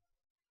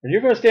 And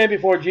you're going to stand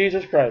before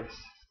Jesus Christ.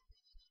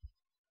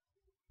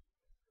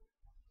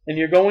 And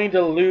you're going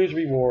to lose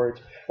rewards.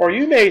 Or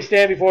you may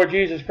stand before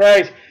Jesus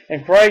Christ,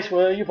 and Christ,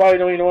 well, you probably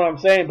don't even know what I'm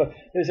saying, but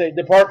they say,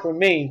 depart from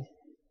me,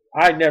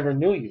 I never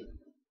knew you.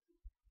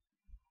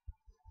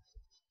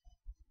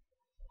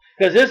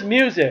 Because this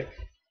music,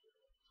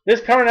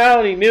 this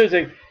carnality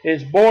music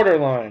is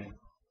borderline.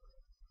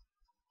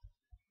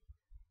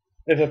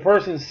 If a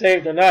person's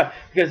saved or not.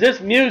 Because this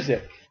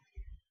music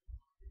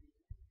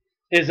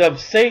is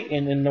of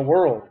Satan in the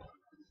world.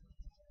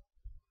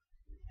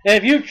 And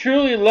if you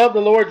truly love the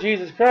Lord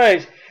Jesus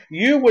Christ,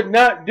 you would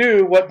not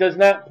do what does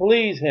not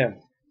please Him.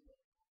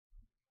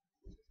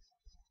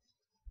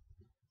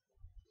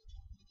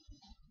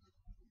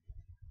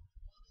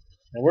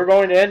 And we're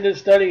going to end this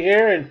study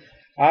here, and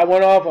I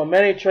went off on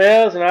many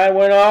trails, and I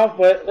went off,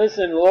 but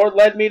listen, the Lord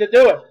led me to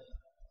do it.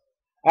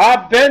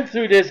 I've been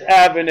through this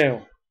avenue.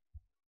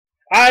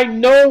 I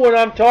know what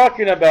I'm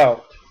talking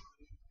about.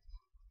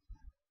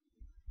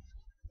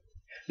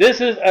 This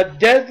is a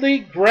deadly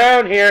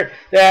ground here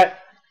that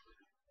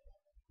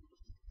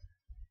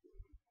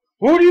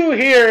who do you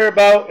hear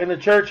about in the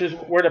churches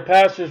where the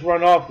pastors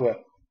run off with?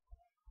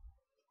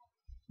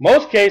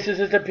 Most cases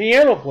it's a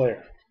piano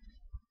player.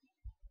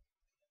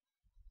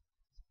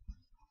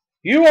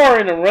 You are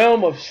in the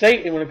realm of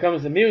Satan when it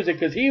comes to music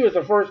because he was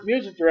the first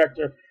music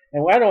director,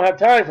 and I don't have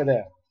time for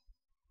that.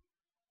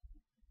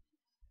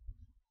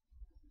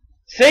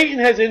 Satan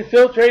has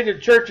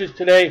infiltrated churches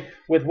today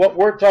with what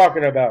we're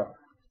talking about.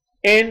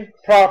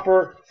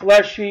 Improper,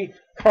 fleshy,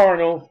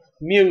 carnal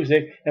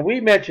music. And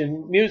we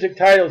mentioned music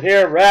titles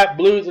here, rap,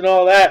 blues, and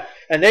all that.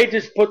 And they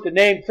just put the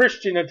name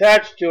Christian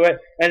attached to it,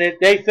 and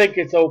they think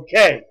it's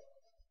okay.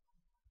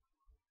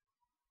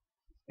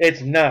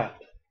 It's not.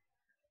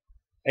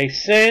 A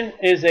sin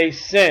is a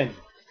sin.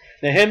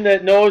 To him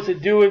that knows to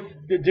do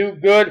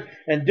good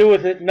and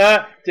doeth it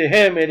not, to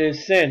him it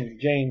is sin,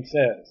 James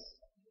says.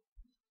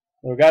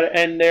 We've got to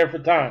end there for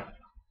time.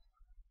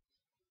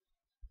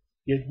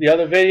 Get the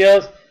other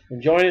videos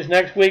and join us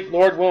next week,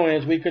 Lord willing,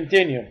 as we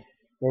continue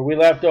where we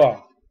left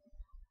off.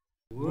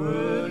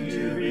 Would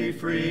you be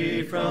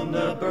free from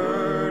the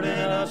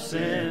burden of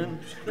sin?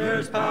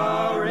 There's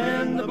power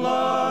in the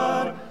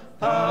blood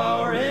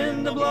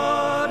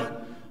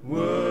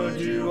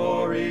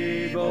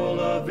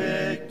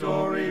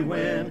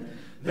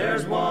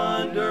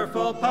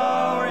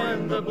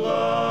the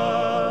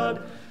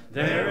blood.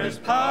 There is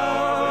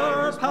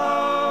power,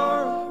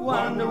 power,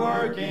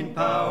 wonder-working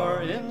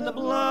power in the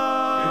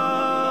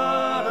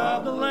blood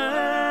of the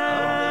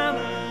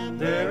Lamb.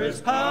 There is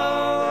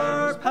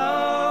power,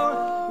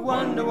 power,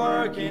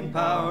 wonder-working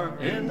power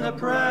in the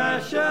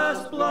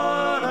precious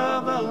blood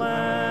of the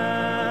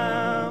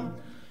Lamb.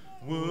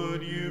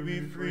 Would you be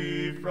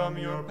freed from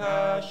your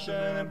passion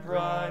and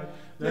pride?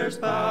 There's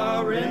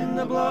power in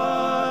the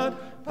blood,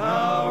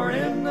 power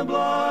in the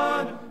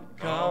blood.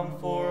 Come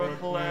for a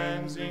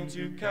cleansing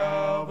to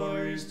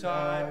Calvary's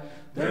tide.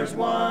 There's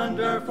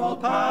wonderful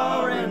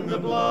power in the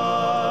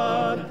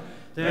blood.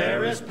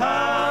 There is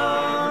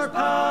power,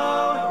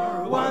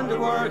 power,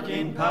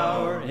 wonder-working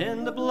power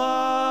in the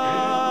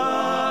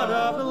blood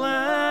of the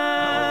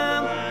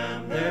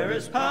Lamb. There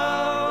is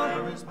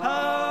power,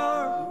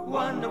 power,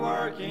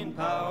 wonder-working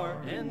power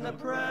in the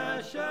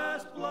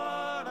precious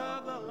blood